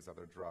some of these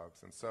other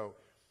drugs. And so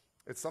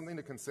it's something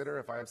to consider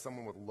if I have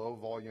someone with low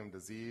volume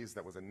disease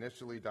that was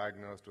initially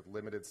diagnosed with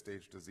limited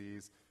stage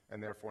disease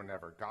and therefore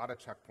never got a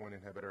checkpoint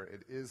inhibitor.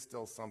 It is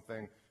still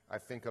something I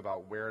think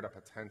about where to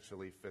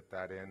potentially fit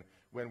that in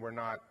when we're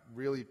not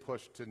really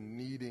pushed to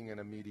needing an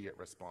immediate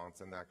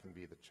response, and that can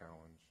be the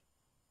challenge.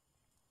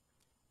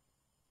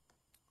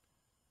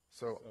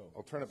 So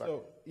I'll turn it back.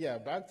 So, yeah,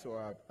 back to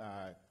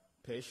our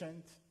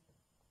patient.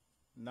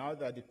 Now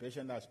that the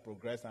patient has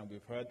progressed and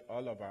we've heard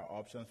all of our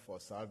options for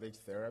salvage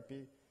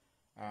therapy,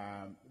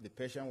 the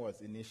patient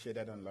was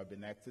initiated on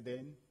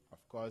lurbinectedin.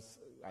 Of course,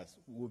 as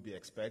would be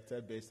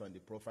expected based on the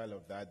profile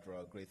of that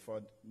drug, grade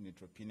 4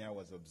 neutropenia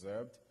was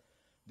observed.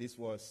 This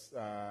was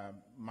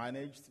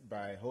managed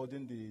by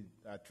holding the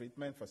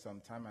treatment for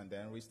some time and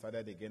then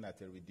restarted again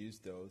at a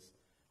reduced dose.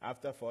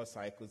 After 4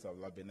 cycles of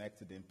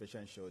lurbinectedin,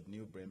 patient showed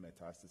new brain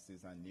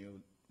metastasis and new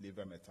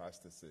liver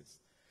metastasis.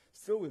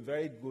 Still with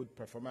very good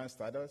performance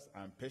status,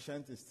 and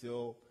patient is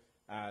still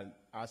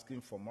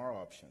asking for more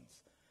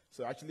options.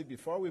 So actually,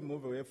 before we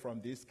move away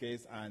from this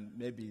case and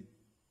maybe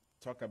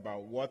talk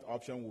about what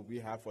option will we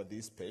have for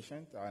this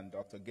patient, and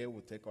Dr. Gay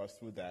will take us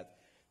through that,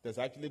 there's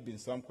actually been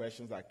some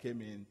questions that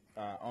came in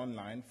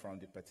online from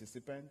the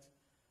participant.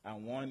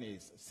 And one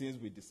is, since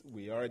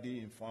we already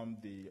informed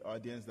the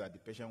audience that the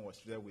patient was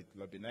treated with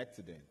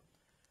lurbinectedin,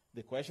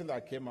 the question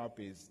that came up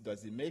is,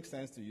 does it make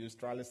sense to use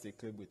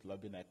trilaciclib with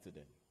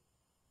lurbinectedin?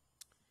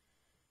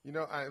 You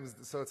know,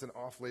 so it's an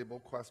off-label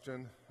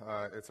question.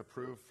 It's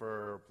approved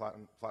for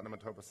platinum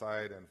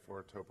etoposide and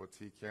for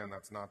topotecan.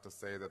 That's not to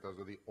say that those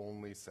are the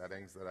only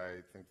settings that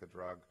I think the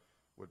drug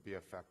would be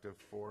effective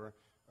for.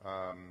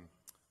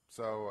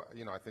 So,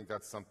 you know, I think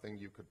that's something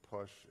you could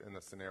push in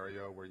the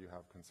scenario where you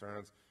have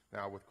concerns.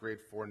 Now, with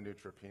grade 4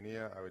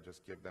 neutropenia, I would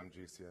just give them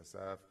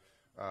G-CSF.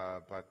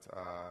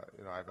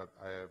 You know, I have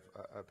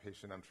a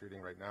patient I'm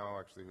treating right now,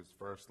 actually, who's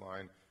first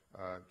line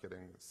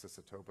getting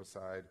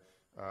cisetoposide,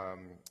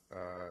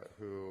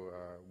 who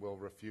will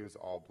refuse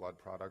all blood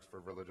products for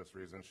religious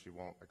reasons. She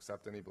won't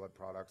accept any blood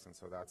products, and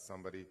so that's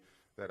somebody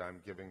that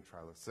I'm giving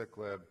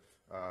trilaciclib,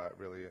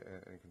 really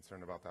in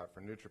concern about that.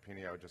 For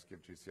neutropenia, I would just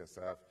give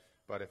G-CSF.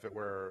 But if it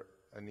were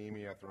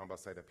anemia,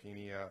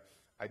 thrombocytopenia,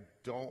 I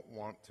don't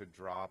want to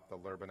drop the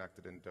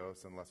lurbinectedin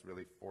dose unless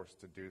really forced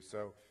to do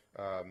so.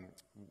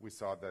 We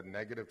saw the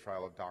negative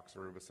trial of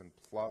doxorubicin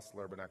plus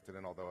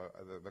lurbinectedin, although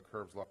the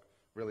curves look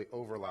really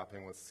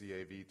overlapping with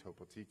CAV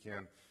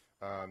topotecan.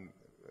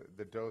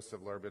 The dose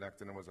of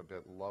lurbinectedin was a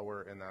bit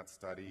lower in that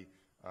study.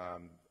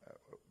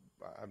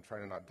 I'm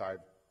trying to not dive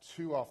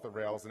too off the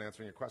rails in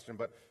answering your question,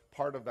 but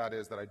part of that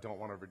is that I don't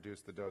want to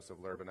reduce the dose of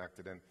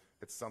lurbinectedin.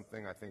 It's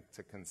something I think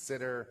to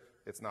consider.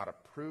 It's not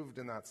approved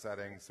in that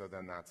setting, so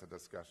then that's a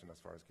discussion as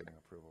far as getting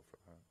approval for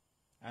that.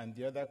 And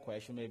the other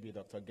question, maybe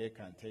Dr. Gay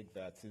can take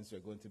that, since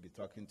you're going to be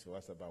talking to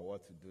us about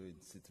what to do in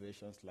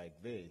situations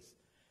like this.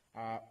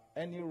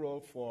 Any role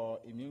for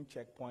immune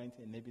checkpoint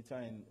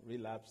inhibitor in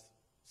relapse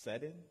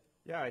setting?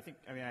 Yeah, I think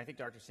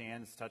Dr.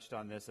 Sands touched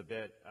on this a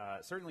bit.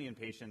 Certainly in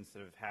patients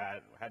that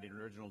have had the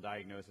original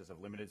diagnosis of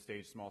limited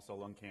stage small cell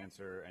lung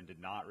cancer and did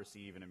not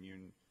receive an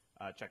immune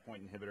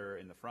checkpoint inhibitor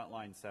in the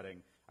frontline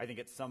setting, I think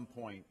at some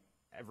point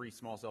every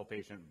small cell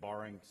patient,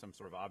 barring some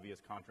sort of obvious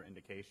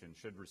contraindication,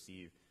 should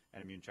receive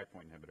an immune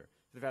checkpoint inhibitor.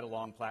 If they've had a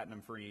long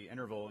platinum-free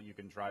interval, you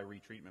can try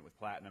retreatment with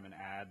platinum and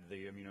add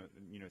the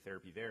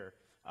immunotherapy there.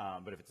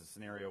 But if it's a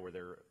scenario where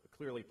they're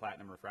clearly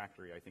platinum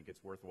refractory, I think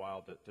it's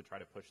worthwhile to try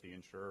to push the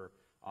insurer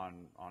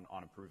on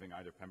approving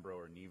either Pembro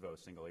or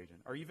Nivo single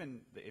agent, or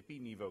even the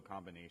Ipi-Nivo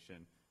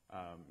combination.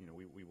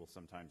 We will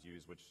sometimes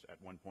use, which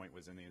at one point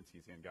was in the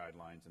NCCN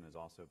guidelines and has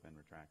also been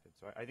retracted.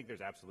 So I think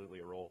there's absolutely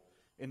a role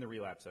in the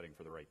relapse setting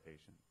for the right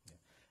patient. Yeah.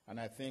 And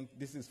I think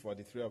this is for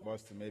the three of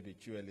us to maybe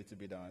chew a little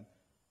bit on.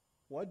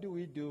 What do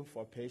we do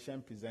for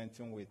patients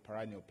presenting with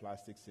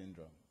paraneoplastic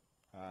syndrome?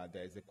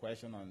 There is a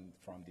question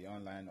from the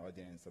online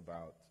audience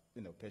about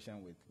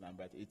patient with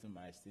Lambert-Eaton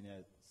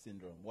myasthenia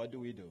syndrome. What do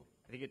we do?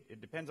 I think it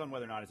depends on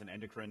whether or not it's an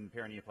endocrine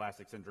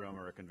paraneoplastic syndrome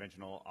or a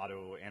conventional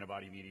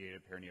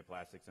autoantibody-mediated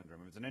paraneoplastic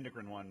syndrome. If it's an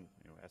endocrine one,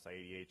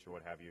 SIADH or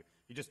what have you,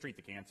 you just treat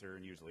the cancer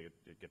and usually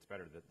it gets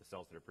better. The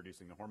cells that are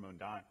producing the hormone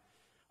die.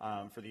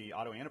 For the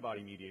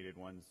autoantibody-mediated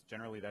ones,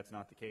 generally that's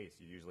not the case.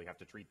 You usually have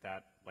to treat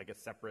that like a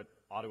separate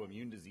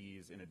autoimmune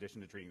disease in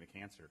addition to treating the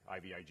cancer,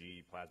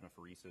 IVIG,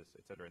 plasmapheresis,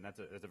 et cetera. And that's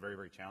a very,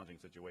 very challenging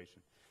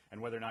situation.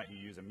 And whether or not you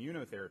use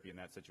immunotherapy in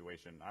that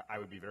situation, I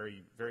would be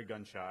very, very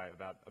gun-shy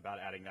about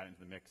adding that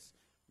into the mix,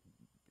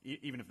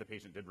 even if the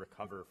patient did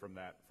recover from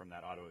that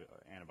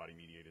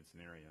autoantibody-mediated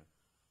scenario.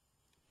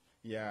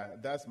 Yeah,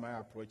 that's my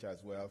approach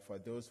as well. For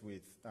those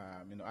with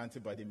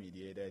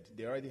antibody-mediated,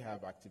 they already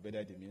have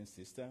activated immune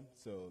system,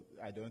 so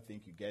I don't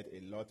think you get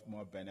a lot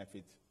more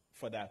benefit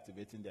for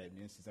activating the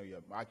immune system.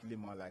 You're actually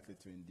more likely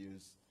to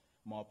induce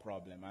more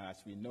problem. And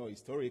as we know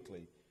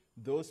historically,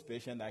 those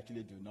patients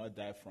actually do not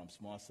die from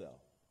small cell.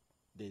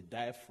 They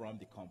die from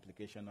the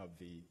complication of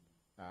the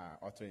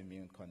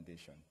autoimmune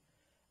condition.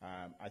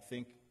 I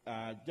think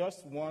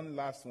just one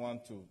last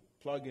one to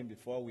plug in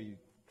before we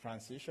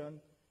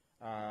transition.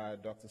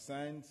 Dr.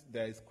 Sainz,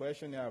 there is a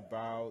question here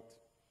about,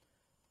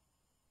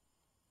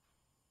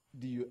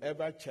 do you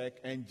ever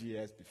check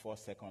NGS before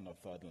second or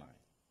third line?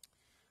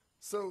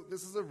 So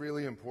this is a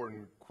really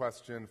important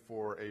question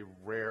for a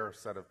rare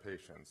set of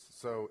patients.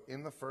 So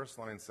in the first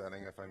line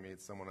setting, if I meet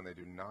someone and they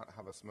do not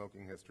have a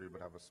smoking history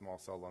but have a small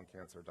cell lung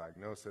cancer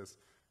diagnosis,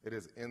 it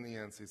is in the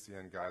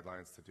NCCN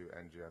guidelines to do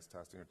NGS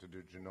testing or to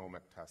do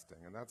genomic testing,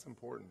 and that's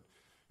important.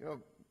 You know,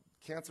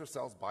 cancer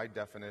cells by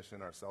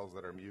definition are cells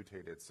that are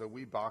mutated, so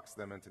we box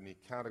them into neat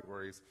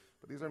categories,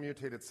 but these are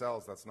mutated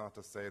cells. That's not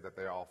to say that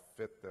they all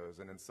fit those,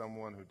 and in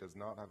someone who does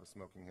not have a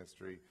smoking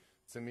history,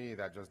 to me,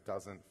 that just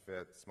doesn't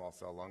fit small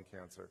cell lung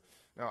cancer.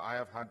 Now, I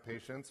have had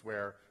patients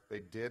where they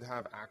did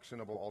have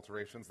actionable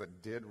alterations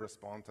that did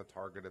respond to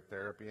targeted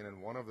therapy, and in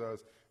one of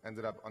those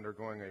ended up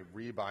undergoing a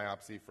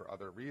rebiopsy for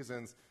other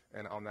reasons,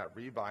 and on that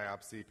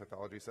rebiopsy,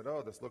 pathology said,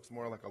 oh, this looks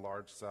more like a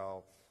large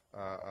cell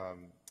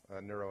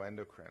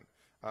neuroendocrine.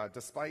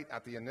 Despite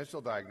at the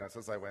initial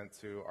diagnosis, I went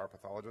to our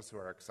pathologists who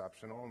are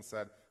exceptional and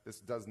said, this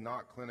does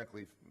not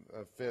clinically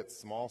fit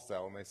small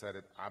cell, and they said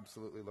it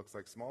absolutely looks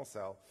like small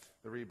cell.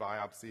 The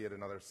rebiopsy at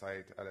another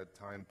site at a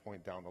time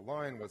point down the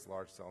line was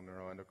large cell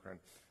neuroendocrine.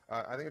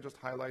 I think it just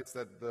highlights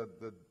that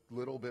the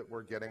little bit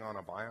we're getting on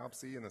a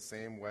biopsy, in the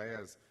same way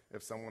as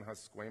if someone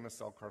has squamous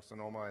cell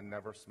carcinoma and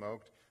never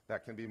smoked,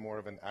 that can be more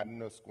of an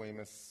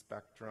adenosquamous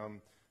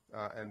spectrum,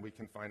 and we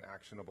can find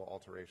actionable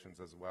alterations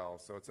as well.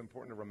 So it's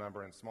important to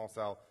remember in small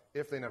cell,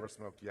 if they never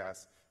smoked,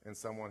 yes. In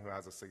someone who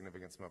has a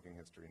significant smoking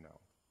history, no.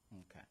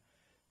 Okay.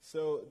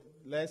 So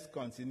let's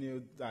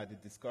continue the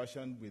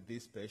discussion with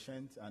this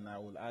patient, and I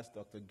will ask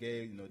Dr.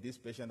 Gay, this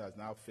patient has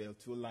now failed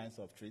 2 lines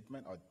of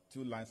treatment, or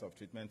 2 lines of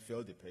treatment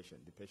failed the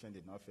patient. The patient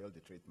did not fail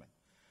the treatment.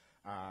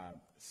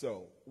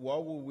 So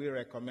what would we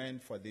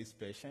recommend for this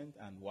patient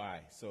and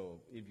why?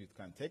 So if you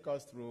can take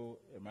us through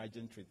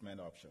emerging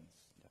treatment options.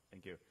 Yeah,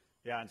 thank you.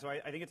 Yeah, and so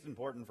I think it's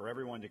important for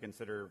everyone to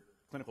consider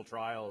clinical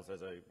trials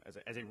as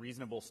a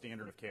reasonable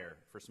standard of care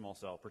for small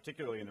cell,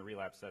 particularly in the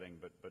relapse setting,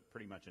 but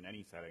pretty much in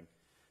any setting.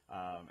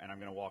 And I'm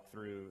going to walk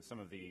through some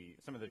of the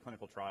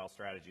clinical trial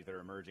strategies that are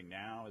emerging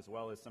now, as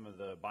well as some of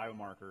the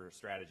biomarker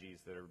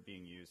strategies that are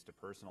being used to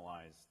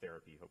personalize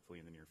therapy, hopefully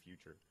in the near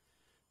future.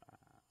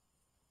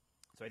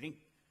 So I think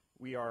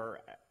we are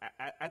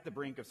at the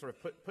brink of sort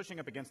of pushing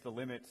up against the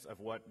limits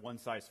of what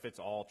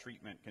one-size-fits-all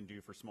treatment can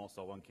do for small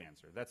cell lung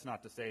cancer. That's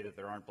not to say that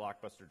there aren't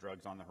blockbuster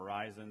drugs on the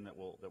horizon that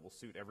will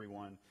suit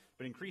everyone,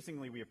 but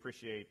increasingly we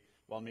appreciate,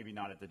 while maybe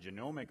not at the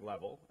genomic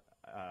level,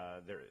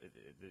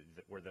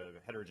 where the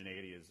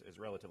heterogeneity is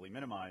relatively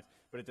minimized,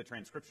 but at the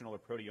transcriptional or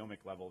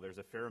proteomic level, there's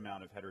a fair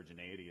amount of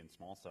heterogeneity in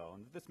small cell,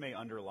 and this may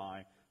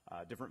underlie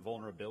different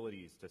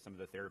vulnerabilities to some of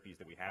the therapies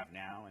that we have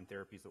now and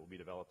therapies that will be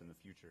developed in the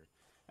future.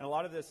 And a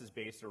lot of this is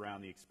based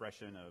around the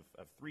expression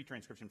of 3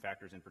 transcription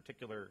factors in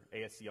particular: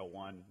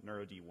 ASCL1,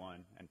 NeuroD1,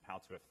 and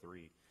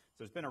PAL2F3. So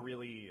there's been a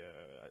really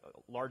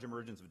large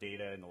emergence of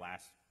data in the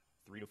last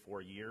 3 to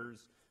 4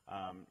 years,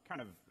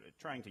 kind of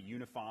trying to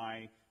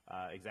unify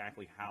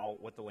exactly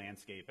what the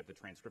landscape at the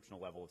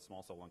transcriptional level of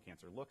small cell lung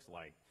cancer looks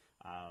like.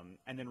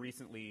 And then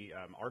recently,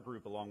 our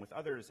group, along with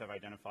others, have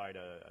identified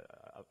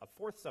a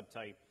 4th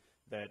subtype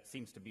that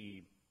seems to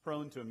be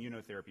prone to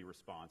immunotherapy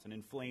response, an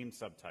inflamed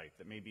subtype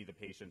that may be the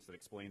patients that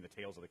explain the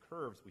tails of the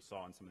curves we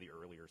saw in some of the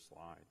earlier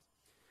slides.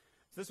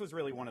 So this was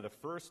really one of the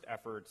first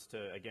efforts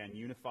to, again,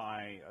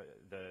 unify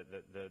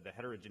the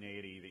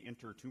heterogeneity, the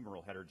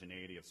intertumoral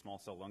heterogeneity of small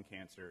cell lung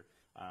cancer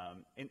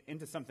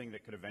into something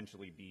that could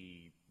eventually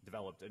be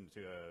developed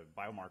into a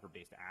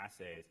biomarker-based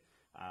assays.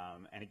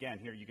 And again,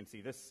 here you can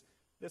see this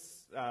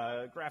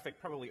graphic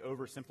probably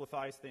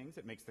oversimplifies things.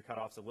 It makes the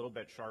cutoffs a little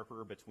bit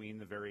sharper between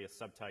the various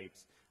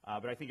subtypes,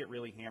 but I think it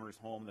really hammers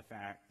home the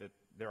fact that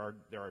there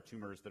are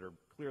tumors that are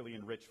clearly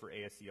enriched for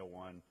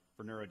ASCL1,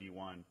 for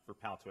NeuroD1, for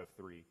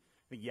PAL2F3.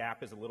 I think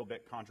YAP is a little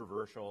bit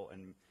controversial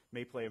and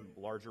may play a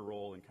larger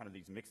role in kind of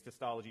these mixed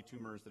histology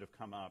tumors that have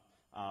come up,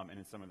 and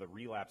in some of the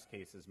relapse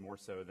cases more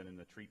so than in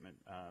the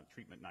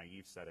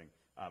treatment-naive setting,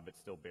 but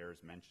still bears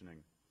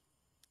mentioning.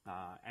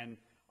 And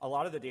a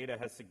lot of the data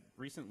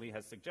recently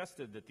has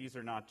suggested that these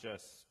are not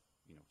just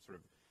sort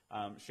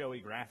of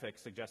showy graphics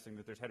suggesting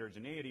that there's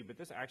heterogeneity, but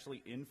this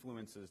actually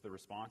influences the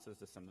responses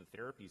to some of the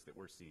therapies that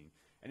we're seeing.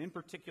 And in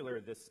particular,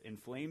 this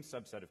inflamed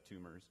subset of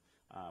tumors,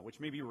 which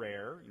may be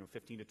rare,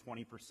 15 to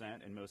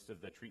 20% in most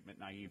of the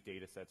treatment-naive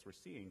data sets we're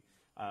seeing,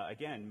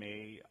 again,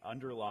 may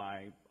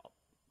underlie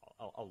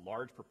a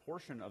large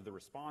proportion of the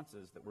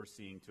responses that we're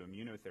seeing to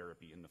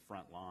immunotherapy in the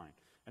front line.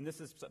 And this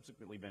has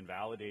subsequently been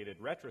validated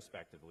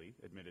retrospectively,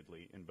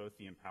 admittedly, in both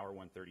the Empower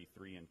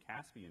 133 and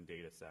Caspian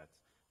data sets,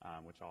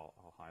 which I'll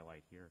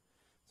highlight here.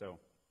 So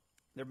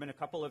there have been a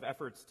couple of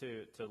efforts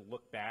to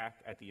look back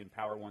at the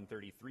Empower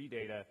 133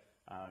 data.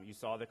 You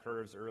saw the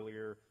curves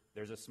earlier.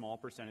 There's a small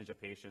percentage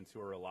of patients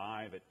who are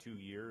alive at 2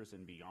 years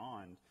and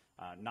beyond.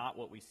 not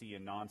what we see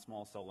in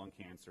non-small cell lung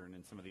cancer and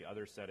in some of the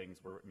other settings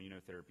where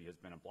immunotherapy has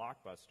been a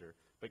blockbuster,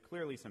 but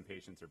clearly some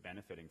patients are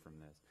benefiting from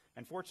this.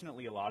 And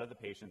fortunately, a lot of the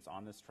patients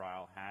on this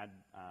trial had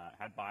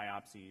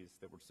biopsies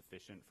that were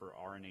sufficient for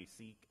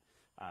RNA-seq,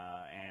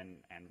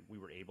 and we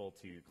were able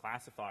to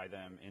classify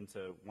them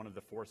into one of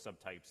the 4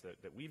 subtypes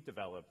that we've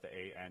developed, the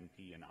A, N,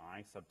 P, and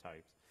I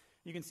subtypes.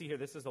 You can see here,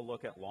 this is a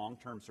look at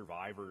long-term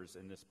survivors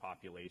in this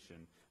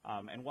population.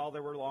 And while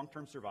there were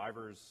long-term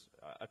survivors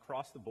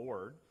across the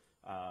board,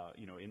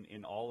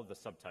 in all of the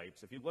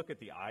subtypes, if you look at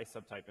the I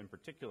subtype in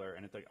particular,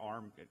 and at the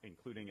arm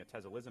including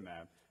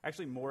atezolizumab,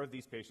 actually more of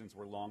these patients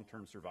were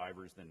long-term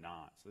survivors than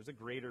not. So there's a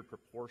greater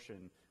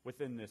proportion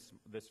within this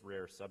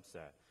rare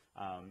subset.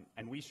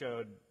 And we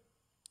showed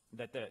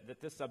that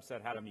this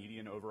subset had a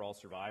median overall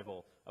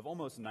survival of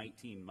almost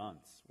 19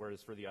 months,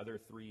 whereas for the other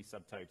 3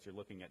 subtypes, you're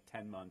looking at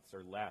 10 months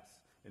or less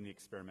in the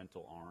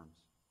experimental arms.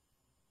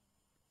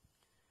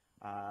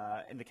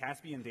 In the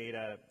Caspian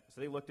data,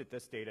 so they looked at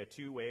this data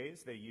 2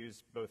 ways. They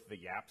used both the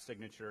YAP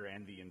signature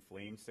and the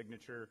inflamed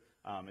signature,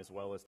 as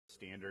well as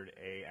standard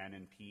A, N,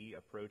 and P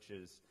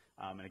approaches.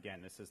 And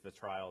again, this is the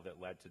trial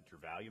that led to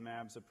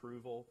durvalumab's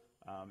approval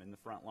in the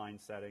frontline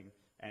setting.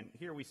 And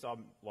here we saw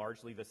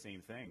largely the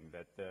same thing,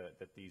 that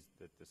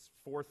this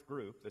 4th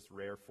group, this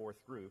rare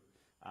 4th group,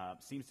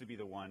 seems to be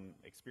the one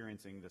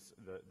experiencing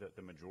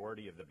the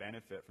majority of the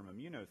benefit from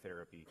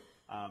immunotherapy.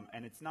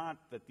 And it's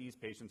not that these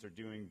patients are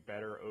doing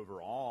better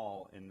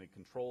overall in the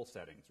control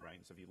settings, right?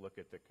 So if you look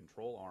at the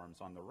control arms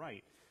on the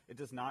right, it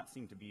does not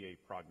seem to be a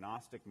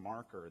prognostic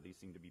marker. These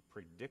seem to be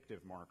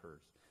predictive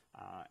markers.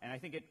 And I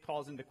think it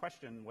calls into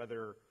question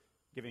whether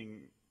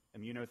giving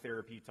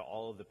immunotherapy to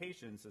all of the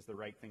patients is the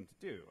right thing to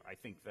do. I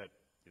think that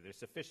there's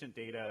sufficient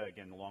data,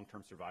 again, the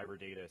long-term survivor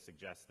data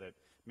suggests that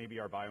maybe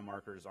our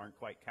biomarkers aren't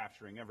quite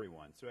capturing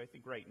everyone. So I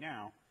think right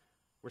now,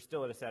 we're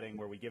still at a setting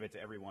where we give it to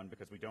everyone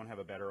because we don't have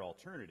a better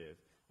alternative,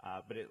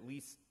 but at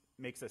least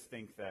makes us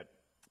think that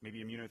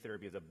maybe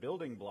immunotherapy is a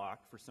building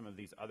block for some of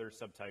these other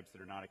subtypes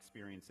that are not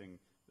experiencing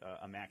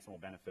a maximal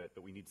benefit,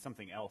 but we need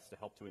something else to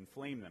help to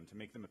inflame them, to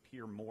make them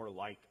appear more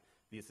like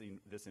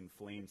this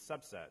inflamed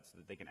subset so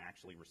that they can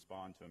actually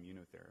respond to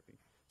immunotherapy.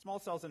 Small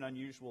cell is an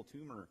unusual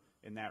tumor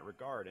in that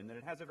regard, in that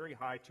it has a very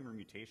high tumor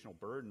mutational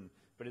burden,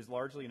 but is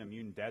largely an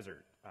immune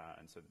desert.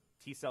 And so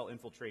T-cell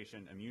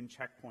infiltration, immune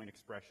checkpoint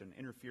expression,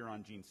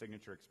 interferon gene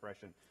signature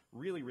expression,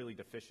 really, really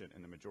deficient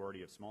in the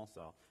majority of small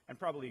cell, and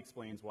probably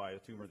explains why a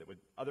tumor that would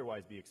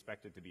otherwise be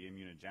expected to be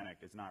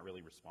immunogenic is not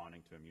really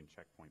responding to immune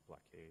checkpoint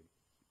blockade.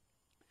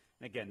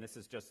 And again, this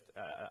is just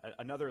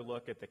another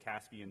look at the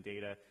Caspian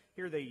data.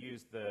 Here they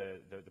used the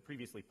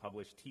previously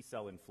published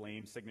T-cell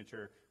inflamed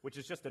signature, which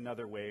is just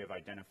another way of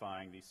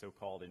identifying these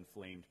so-called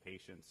inflamed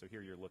patients. So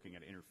here you're looking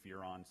at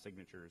interferon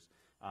signatures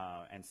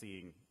and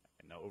seeing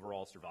the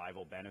overall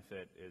survival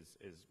benefit is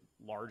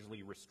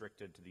largely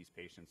restricted to these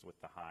patients with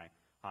the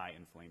high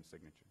inflamed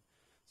signature.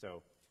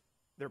 So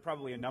there are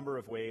probably a number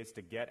of ways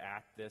to get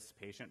at this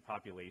patient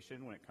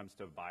population when it comes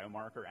to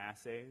biomarker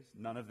assays.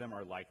 None of them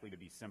are likely to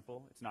be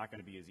simple. It's not going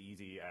to be as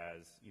easy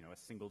as a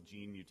single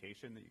gene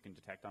mutation that you can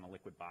detect on a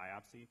liquid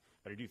biopsy,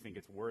 but I do think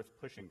it's worth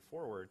pushing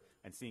forward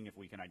and seeing if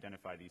we can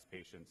identify these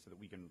patients so that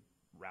we can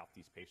route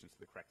these patients to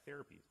the correct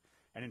therapies.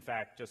 And in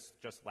fact,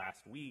 just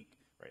last week,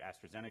 right,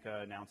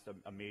 AstraZeneca announced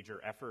a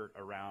major effort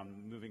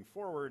around moving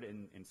forward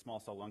in small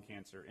cell lung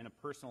cancer in a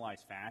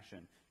personalized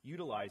fashion,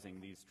 utilizing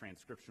these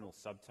transcriptional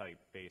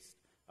subtype-based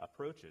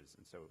approaches.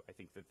 And so I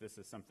think that this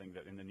is something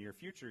that in the near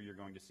future you're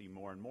going to see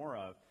more and more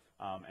of,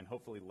 and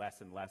hopefully less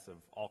and less of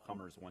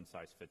all-comers,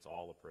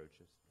 one-size-fits-all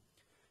approaches.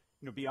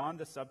 Beyond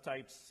the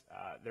subtypes,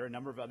 there are a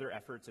number of other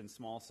efforts in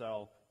small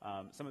cell.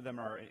 Some of them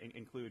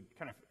include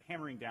kind of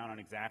hammering down on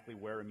exactly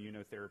where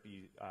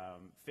immunotherapy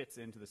fits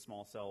into the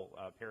small cell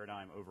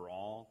paradigm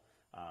overall.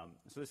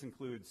 So this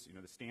includes,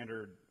 the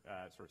standard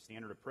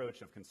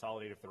approach of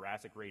consolidative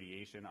thoracic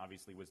radiation.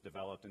 Obviously, was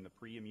developed in the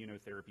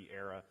pre-immunotherapy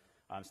era.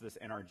 So this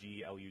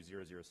NRG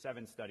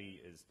LU007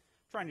 study is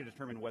trying to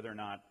determine whether or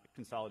not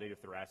consolidative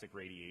thoracic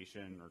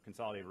radiation or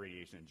consolidative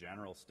radiation in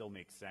general still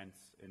makes sense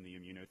in the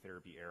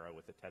immunotherapy era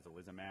with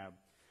atezolizumab.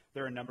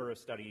 There are a number of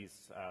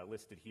studies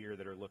listed here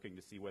that are looking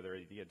to see whether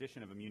the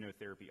addition of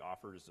immunotherapy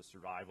offers a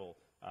survival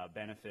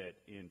benefit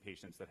in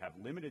patients that have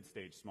limited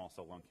stage small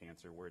cell lung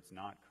cancer where it's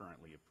not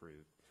currently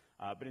approved.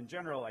 But in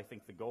general, I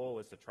think the goal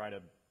is to try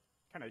to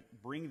kind of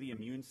bring the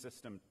immune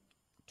system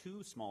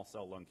to small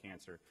cell lung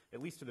cancer,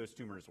 at least to those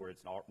tumors where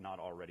it's not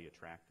already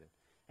attracted.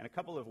 And a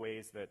couple of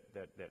ways that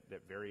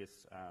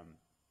various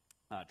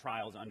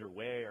trials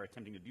underway are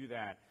attempting to do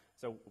that.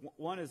 So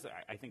one is,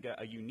 I think,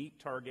 a unique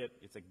target.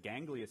 It's a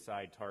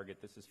ganglioside target.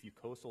 This is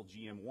fucosal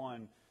GM1.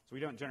 So we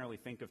don't generally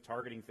think of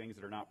targeting things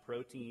that are not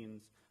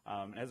proteins.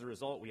 As a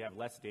result, we have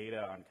less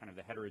data on kind of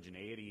the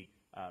heterogeneity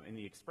in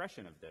the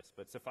expression of this.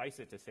 But suffice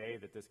it to say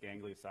that this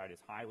ganglioside is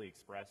highly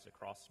expressed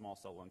across small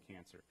cell lung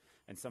cancer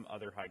and some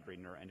other high-grade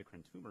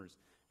neuroendocrine tumors.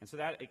 And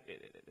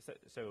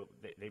so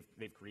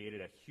they've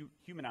created a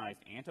humanized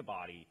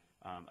antibody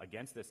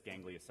against this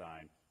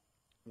ganglioside,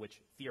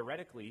 which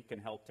theoretically can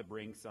help to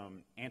bring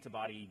some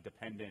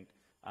antibody-dependent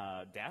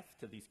death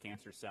to these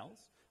cancer cells,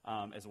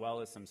 as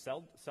well as some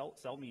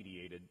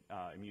cell-mediated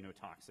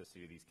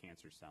immunotoxicity to these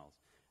cancer cells.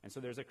 And so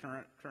there's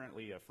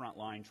currently a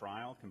frontline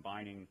trial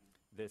combining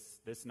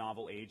this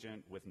novel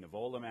agent with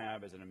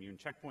nivolumab as an immune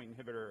checkpoint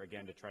inhibitor,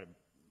 again, to try to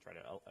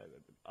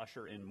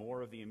usher in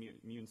more of the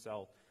immune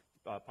cell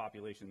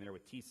population there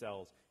with T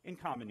cells in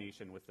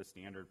combination with the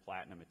standard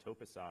platinum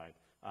etoposide,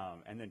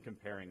 and then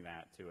comparing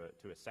that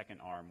to a second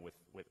arm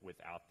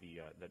without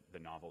the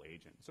novel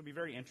agent. So it'll be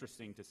very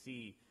interesting to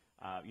see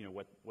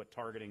what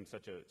targeting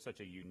such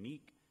a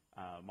unique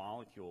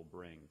molecule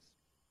brings.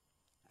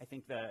 I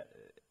think that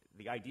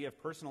the idea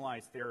of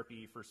personalized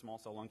therapy for small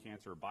cell lung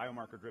cancer, or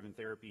biomarker-driven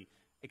therapy,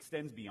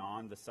 extends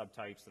beyond the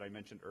subtypes that I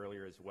mentioned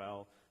earlier as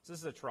well. So this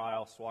is a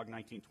trial, SWOG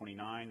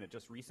 1929, that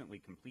just recently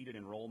completed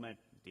enrollment,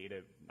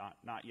 data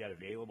not yet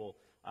available,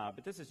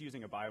 but this is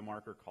using a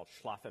biomarker called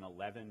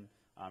Schlafen-11.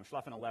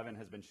 Schlafen-11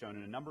 has been shown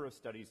in a number of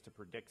studies to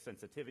predict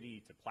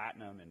sensitivity to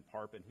platinum and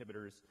PARP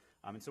inhibitors.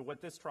 And so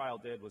what this trial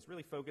did was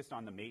really focused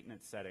on the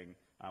maintenance setting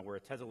where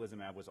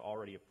atezolizumab was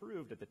already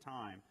approved at the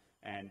time,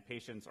 and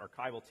patients'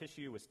 archival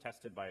tissue was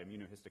tested by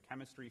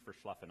immunohistochemistry for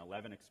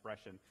Schlafen-11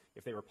 expression.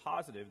 If they were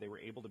positive, they were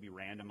able to be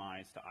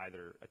randomized to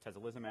either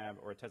atezolizumab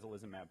or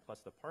atezolizumab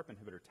plus the PARP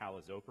inhibitor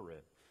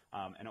talazoparib.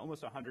 And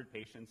almost 100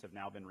 patients have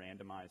now been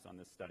randomized on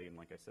this study, and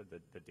like I said,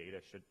 the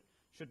data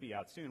should be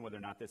out soon, whether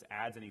or not this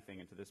adds anything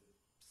into this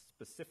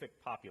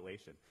specific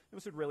population.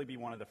 This would really be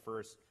one of the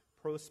first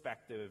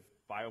prospective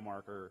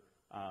biomarker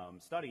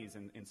studies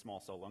in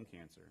small cell lung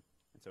cancer.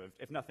 And so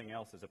if nothing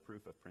else, as a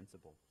proof of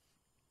principle.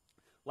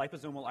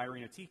 Liposomal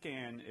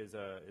irinotecan is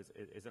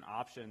an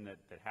option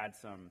that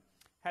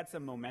had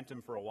some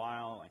momentum for a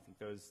while. I think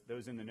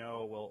those in the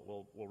know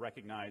will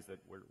recognize that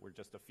we're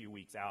just a few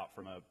weeks out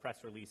from a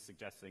press release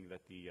suggesting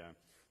that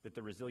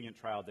the Resilient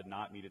trial did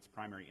not meet its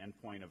primary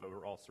endpoint of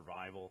overall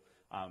survival.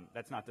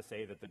 That's not to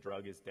say that the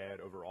drug is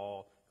dead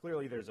overall.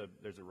 Clearly, there's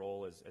a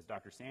role, as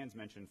Dr. Sands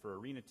mentioned, for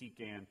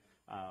irinotecan,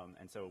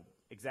 and so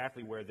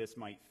exactly where this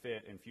might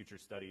fit in future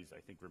studies,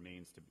 I think,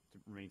 remains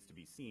to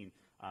be seen.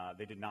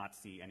 They did not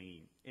see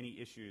any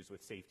issues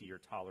with safety or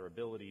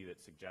tolerability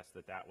that suggest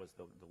that was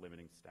the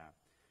limiting step.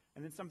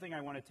 And then something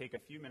I want to take a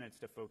few minutes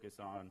to focus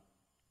on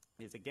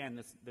is,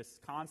 again, this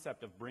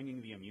concept of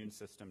bringing the immune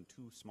system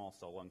to small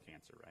cell lung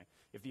cancer, right?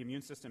 If the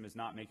immune system is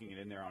not making it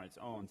in there on its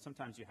own,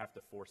 sometimes you have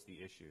to force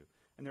the issue.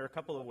 And there are a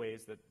couple of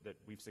ways that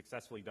we've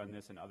successfully done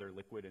this in other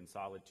liquid and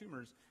solid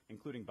tumors,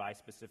 including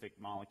bispecific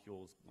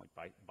molecules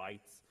like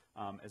BiTEs,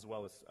 as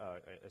well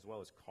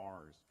as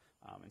CARs.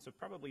 And so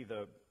probably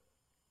the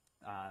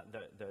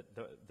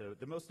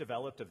most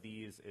developed of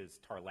these is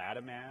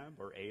tarlatamab,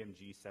 or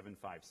AMG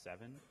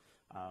 757.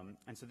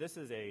 And so this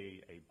is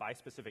a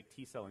bispecific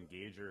T-cell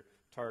engager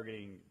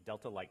targeting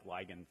delta-like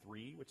ligand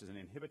 3, which is an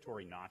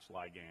inhibitory notch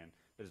ligand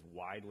that is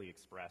widely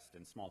expressed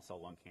in small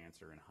cell lung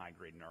cancer and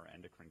high-grade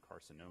neuroendocrine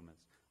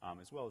carcinomas,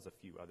 as well as a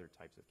few other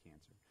types of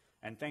cancer.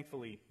 And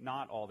thankfully,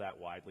 not all that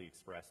widely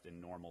expressed in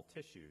normal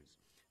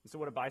tissues. And so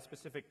what a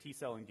bispecific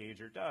T-cell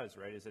engager does,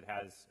 right, is it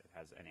has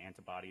an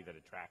antibody that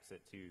attracts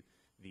it to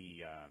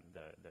the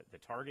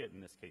target,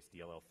 in this case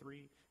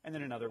DLL3, and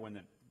then another one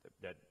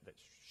that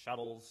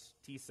shuttles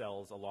T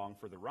cells along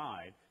for the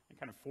ride and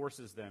kind of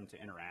forces them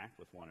to interact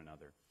with one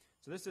another.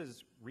 So this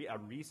is a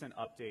recent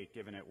update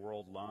given at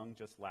World Lung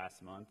just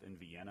last month in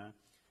Vienna.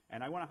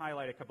 And I want to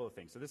highlight a couple of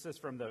things. So this is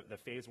from the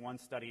phase 1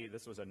 study.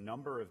 This was a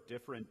number of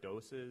different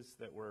doses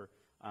that were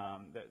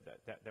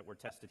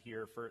tested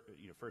here,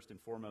 first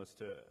and foremost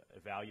to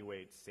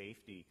evaluate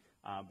safety.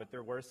 But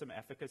there were some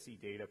efficacy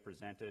data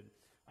presented.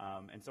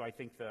 And so I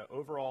think the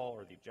overall,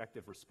 or the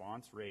objective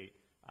response rate,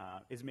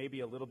 is maybe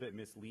a little bit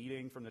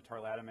misleading from the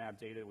tarlatamab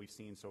data we've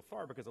seen so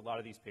far, because a lot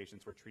of these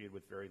patients were treated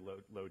with very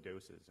low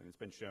doses, and it's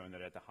been shown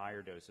that at the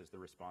higher doses the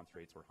response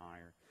rates were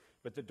higher.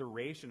 But the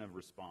duration of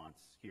response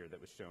here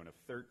that was shown of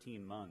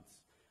 13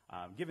 months,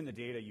 given the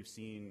data you've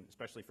seen,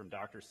 especially from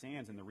Dr.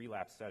 Sands in the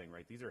relapse setting,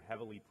 right? These are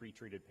heavily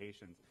pretreated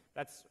patients.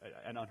 That's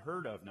an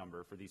unheard of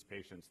number for these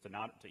patients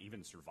to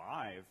even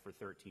survive for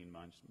 13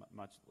 months,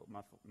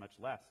 much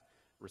less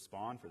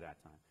respond for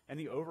that time. And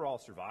the overall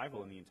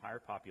survival in the entire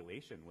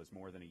population was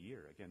more than a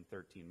year, again,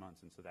 13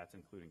 months, and so that's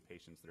including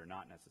patients that are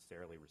not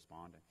necessarily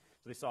responding.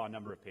 So they saw a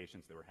number of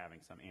patients that were having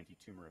some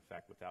anti-tumor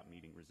effect without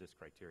meeting RECIST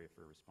criteria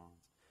for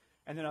response.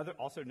 And then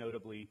also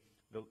notably,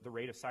 the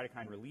rate of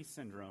cytokine release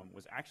syndrome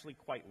was actually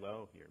quite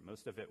low here.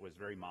 Most of it was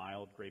very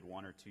mild, grade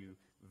 1 or 2,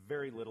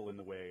 very little in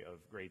the way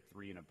of grade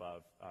 3 and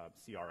above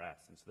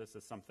CRS. And so this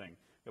is something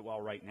that,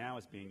 while right now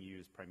is being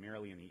used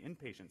primarily in the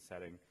inpatient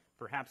setting,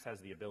 perhaps has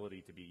the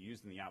ability to be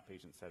used in the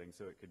outpatient setting,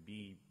 so it could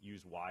be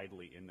used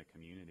widely in the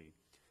community.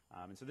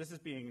 And so this is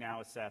being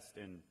now assessed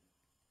in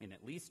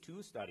at least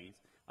 2 studies,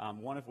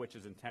 one of which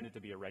is intended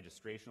to be a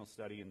registrational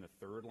study in the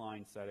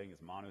third-line setting as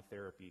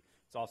monotherapy.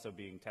 It's also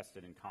being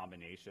tested in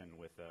combination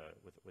with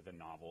a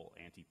novel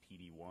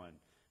anti-PD-1.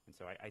 And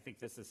so I think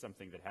this is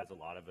something that has a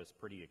lot of us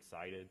pretty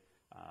excited.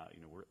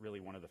 We're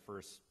really one of the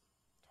first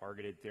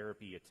targeted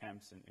therapy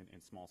attempts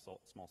in small cell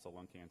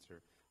lung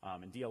cancer.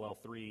 And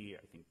DLL3,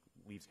 I think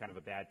leaves kind of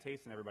a bad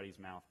taste in everybody's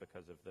mouth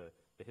because of the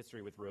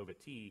history with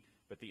Rova-T,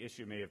 but the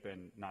issue may have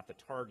been not the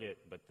target,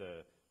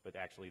 but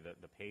actually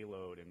the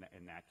payload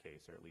in that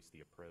case, or at least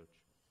the approach.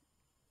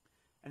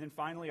 And then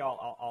finally,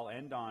 I'll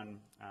end on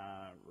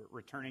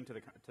returning to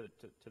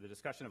the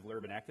discussion of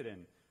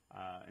lurbinectedin.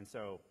 And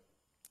so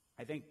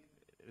I think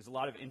there's a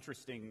lot of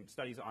interesting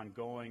studies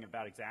ongoing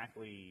about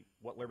exactly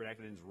what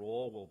lurbinectedin's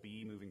role will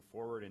be moving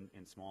forward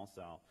in small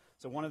cell.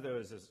 So one of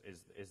those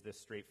is this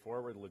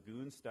straightforward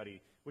Lagoon study,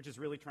 which is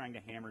really trying to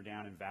hammer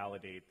down and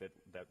validate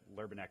that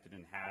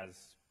lurbinectedin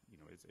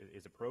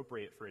is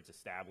appropriate for its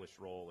established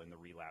role in the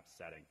relapse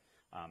setting.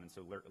 And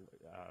so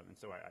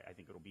I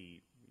think it'll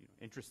be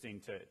interesting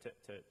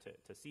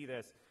to see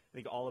this. I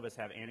think all of us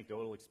have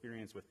anecdotal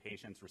experience with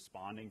patients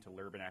responding to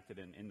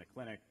lurbinectedin in the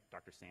clinic.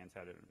 Dr. Sands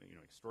had an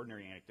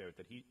extraordinary anecdote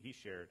that he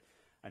shared.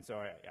 And so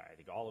I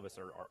think all of us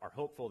are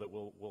hopeful that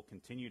we'll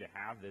continue to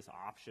have this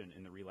option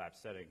in the relapse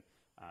setting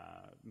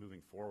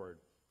moving forward.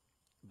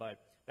 But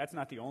that's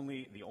not the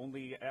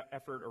only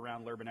effort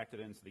around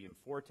lurbinectedin. So the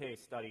IMforte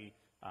study,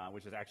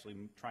 which is actually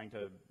trying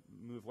to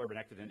move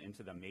lurbinectedin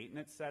into the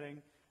maintenance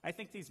setting. I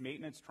think these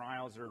maintenance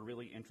trials are a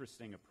really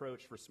interesting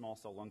approach for small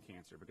cell lung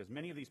cancer because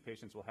many of these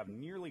patients will have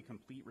nearly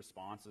complete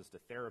responses to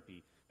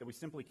therapy that we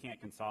simply can't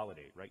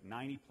consolidate, right?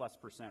 90+%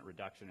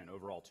 reduction in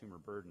overall tumor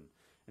burden.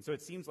 And so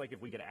it seems like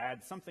if we could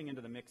add something into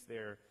the mix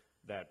there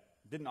that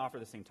didn't offer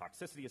the same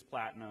toxicity as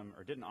platinum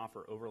or didn't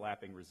offer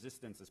overlapping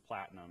resistance as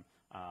platinum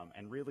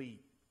and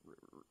really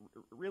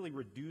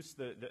reduce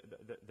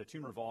the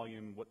tumor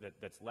volume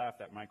that's left,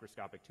 that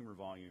microscopic tumor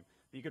volume,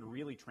 that you could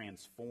really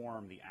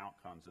transform the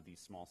outcomes of these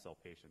small cell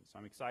patients. So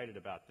I'm excited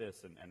about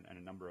this and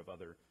a number of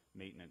other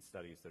maintenance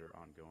studies that are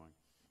ongoing.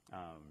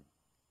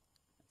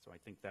 So I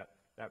think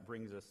that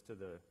brings us to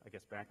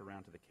back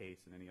around to the case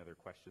and any other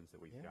questions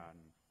that we've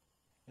gotten.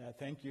 Yeah,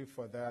 thank you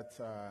for that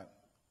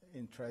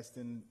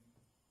interesting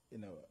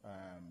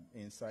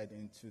insight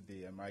into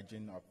the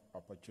emerging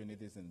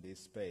opportunities in this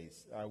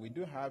space. We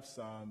do have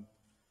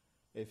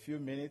a few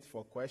minutes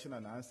for question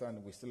and answer,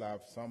 and we still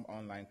have some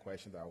online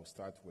questions that I will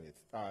start with.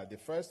 The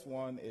first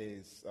one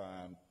is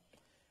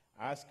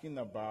asking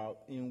about,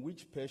 in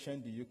which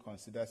patient do you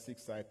consider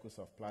 6 cycles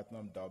of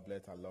platinum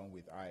doublet along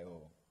with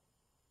IO?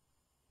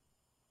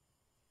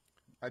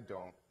 I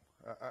don't.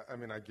 I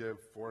mean, I give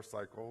 4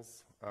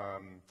 cycles.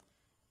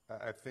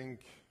 I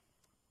think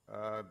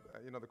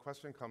the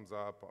question comes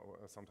up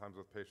sometimes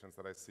with patients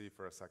that I see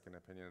for a second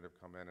opinion that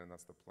have come in, and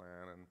that's the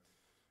plan.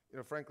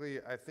 And frankly,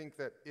 I think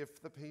that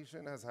if the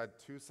patient has had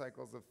 2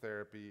 cycles of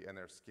therapy and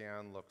their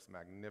scan looks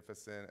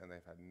magnificent and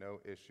they've had no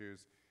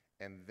issues,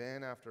 and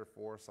then after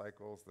 4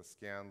 cycles the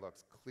scan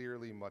looks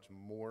clearly much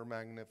more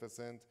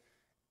magnificent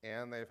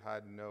and they've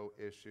had no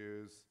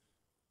issues,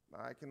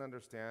 I can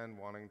understand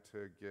wanting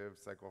to give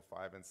cycle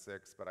 5 and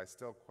 6, but I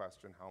still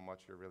question how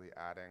much you're really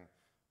adding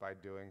by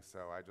doing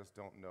so. I just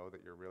don't know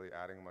that you're really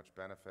adding much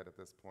benefit at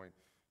this point,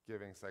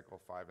 giving cycle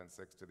 5 and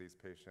 6 to these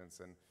patients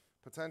and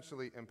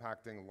potentially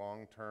impacting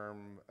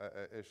long-term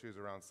issues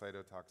around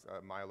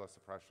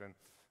myelosuppression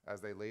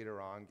as they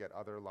later on get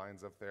other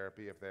lines of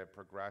therapy. If they have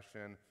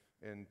progression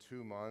in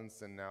 2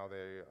 months and now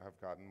they have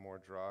gotten more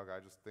drug, I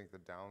just think the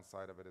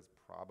downside of it is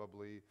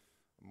probably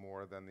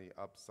more than the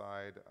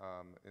upside.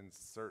 In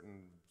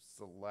certain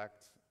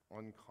select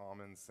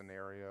uncommon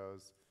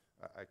scenarios,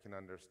 I can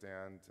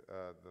understand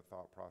the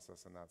thought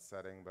process in that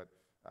setting, but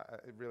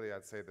really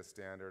I'd say the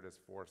standard is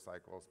 4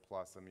 cycles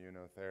plus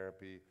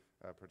immunotherapy,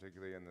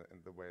 particularly in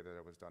the way that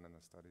it was done in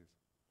the studies.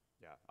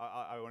 Yeah,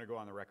 I want to go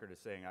on the record as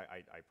saying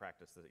I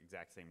practice the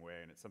exact same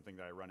way, and it's something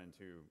that I run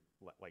into,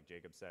 like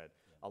Jacob said,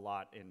 a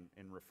lot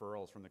in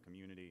referrals from the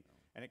community.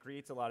 And it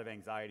creates a lot of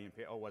anxiety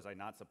and, was I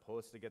not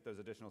supposed to get those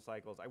additional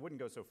cycles? I wouldn't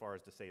go so far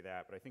as to say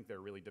that, but I think there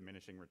are really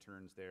diminishing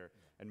returns there.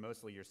 And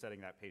mostly you're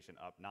setting that patient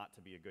up not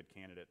to be a good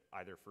candidate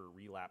either for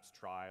relapse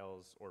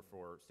trials or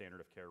for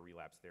standard of care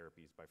relapse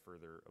therapies by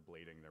further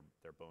ablating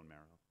their bone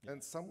marrow.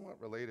 And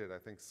somewhat related, I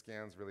think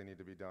scans really need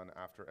to be done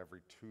after every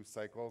 2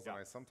 cycles. And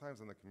I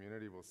sometimes in the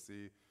community will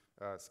see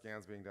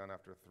scans being done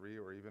after 3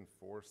 or even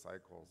 4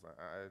 cycles.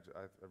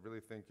 I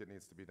really think it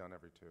needs to be done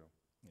every 2.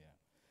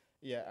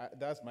 Yeah,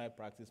 that's my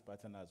practice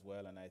pattern as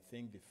well, and I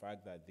think the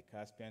fact that the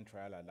Caspian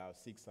trial allows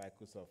 6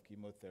 cycles of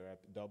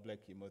chemotherapy,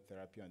 doublet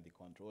chemotherapy on the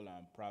control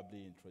arm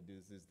probably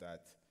introduces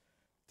that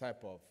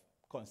type of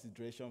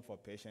consideration for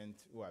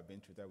patients who have been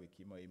treated with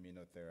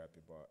chemoimmunotherapy,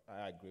 but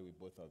I agree with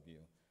both of you.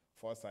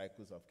 4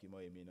 cycles of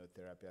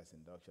chemoimmunotherapy as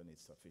induction is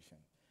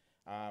sufficient.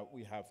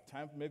 We have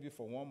time maybe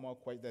for one more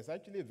question. There's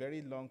actually a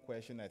very long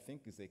question. I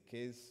think it's a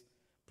case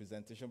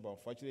presentation, but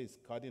unfortunately it's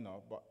cutting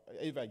off. But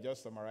if I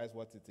just summarize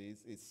what it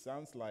is, it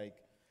sounds like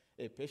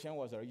a patient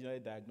was originally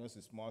diagnosed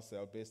with small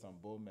cell based on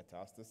bone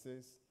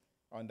metastasis,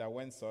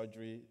 underwent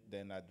surgery,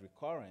 then at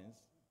recurrence,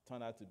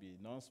 turned out to be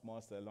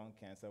non-small cell lung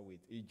cancer with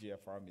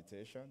EGFR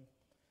mutation,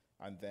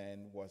 and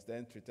then was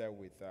then treated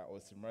with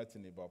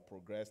osimertinib, but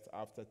progressed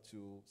after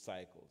 2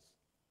 cycles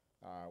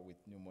with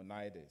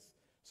pneumonitis.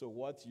 So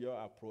what's your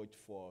approach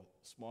for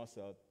small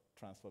cell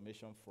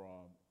transformation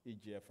from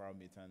EGFR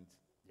mutant?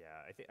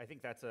 Yeah, I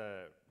think that's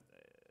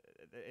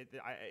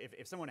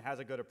if someone has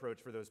a good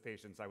approach for those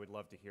patients, I would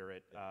love to hear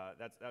it.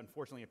 That's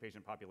unfortunately a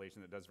patient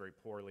population that does very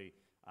poorly.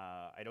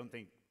 I don't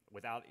think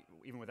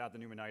even without the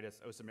pneumonitis,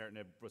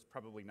 osimertinib was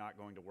probably not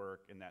going to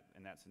work in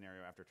that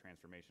scenario after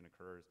transformation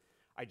occurs.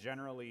 I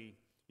generally,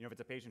 if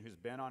it's a patient who's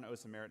been on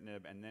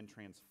osimertinib and then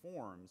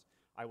transforms,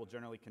 I will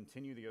generally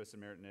continue the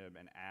osimertinib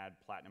and add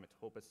platinum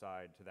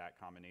etoposide to that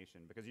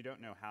combination because you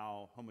don't know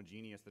how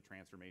homogeneous the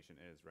transformation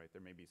is, right?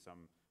 There may be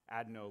some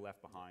adeno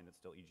left behind that's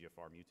still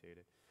EGFR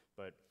mutated.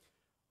 But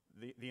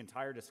the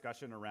entire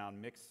discussion around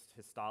mixed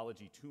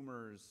histology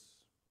tumors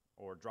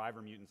or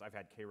driver mutants, I've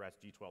had KRAS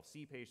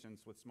G12C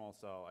patients with small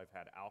cell, I've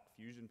had ALK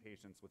fusion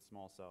patients with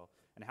small cell,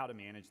 and how to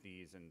manage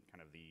these and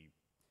kind of the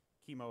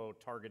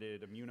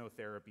chemo-targeted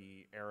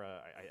immunotherapy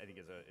era, I think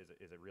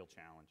is a real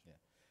challenge. Yeah.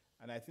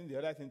 And I think the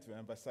other thing to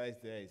emphasize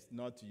there is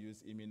not to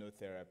use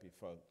immunotherapy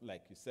for,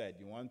 like you said,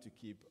 you want to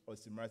keep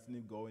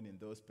osimertinib going in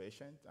those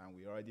patients, and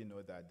we already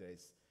know that there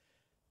is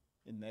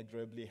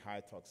inexorably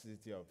high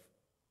toxicity of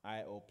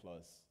IO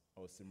plus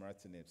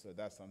osimertinib, so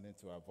that's something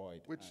to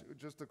avoid. Which,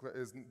 just to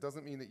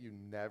doesn't mean that you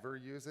never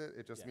use it.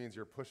 It just means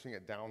you're pushing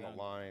it down the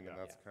line, and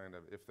that's kind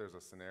of, if there's a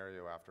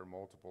scenario after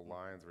multiple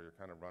lines where you're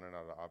kind of running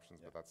out of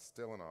options, but that's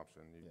still an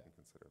option, you can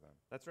consider that.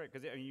 That's right,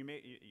 because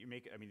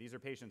these are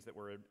patients that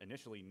were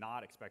initially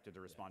not expected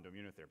to respond to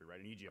immunotherapy, right?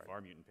 An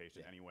EGFR mutant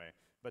patient anyway,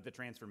 but the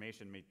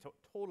transformation may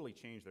totally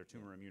change their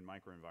tumor immune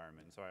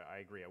microenvironment. And so I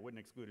agree, I wouldn't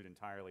exclude it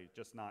entirely,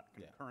 just not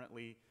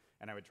concurrently,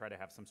 and I would try to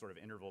have some sort of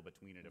interval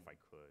between it if I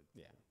could.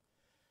 Yeah.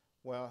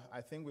 Well, I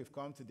think we've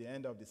come to the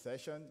end of the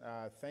session.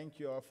 Thank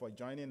you all for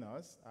joining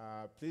us.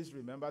 Please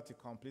remember to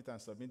complete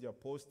and submit your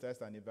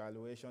post-test and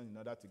evaluation in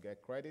order to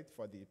get credit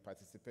for the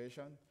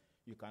participation.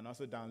 You can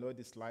also download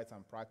the slides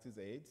and practice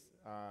aids.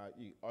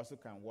 You also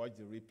can watch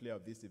the replay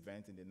of this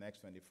event in the next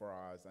 24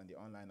 hours and the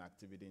online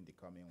activity in the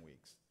coming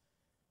weeks.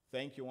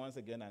 Thank you once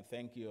again, and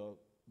thank you,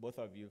 both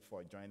of you,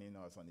 for joining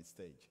us on the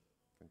stage.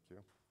 Thank you.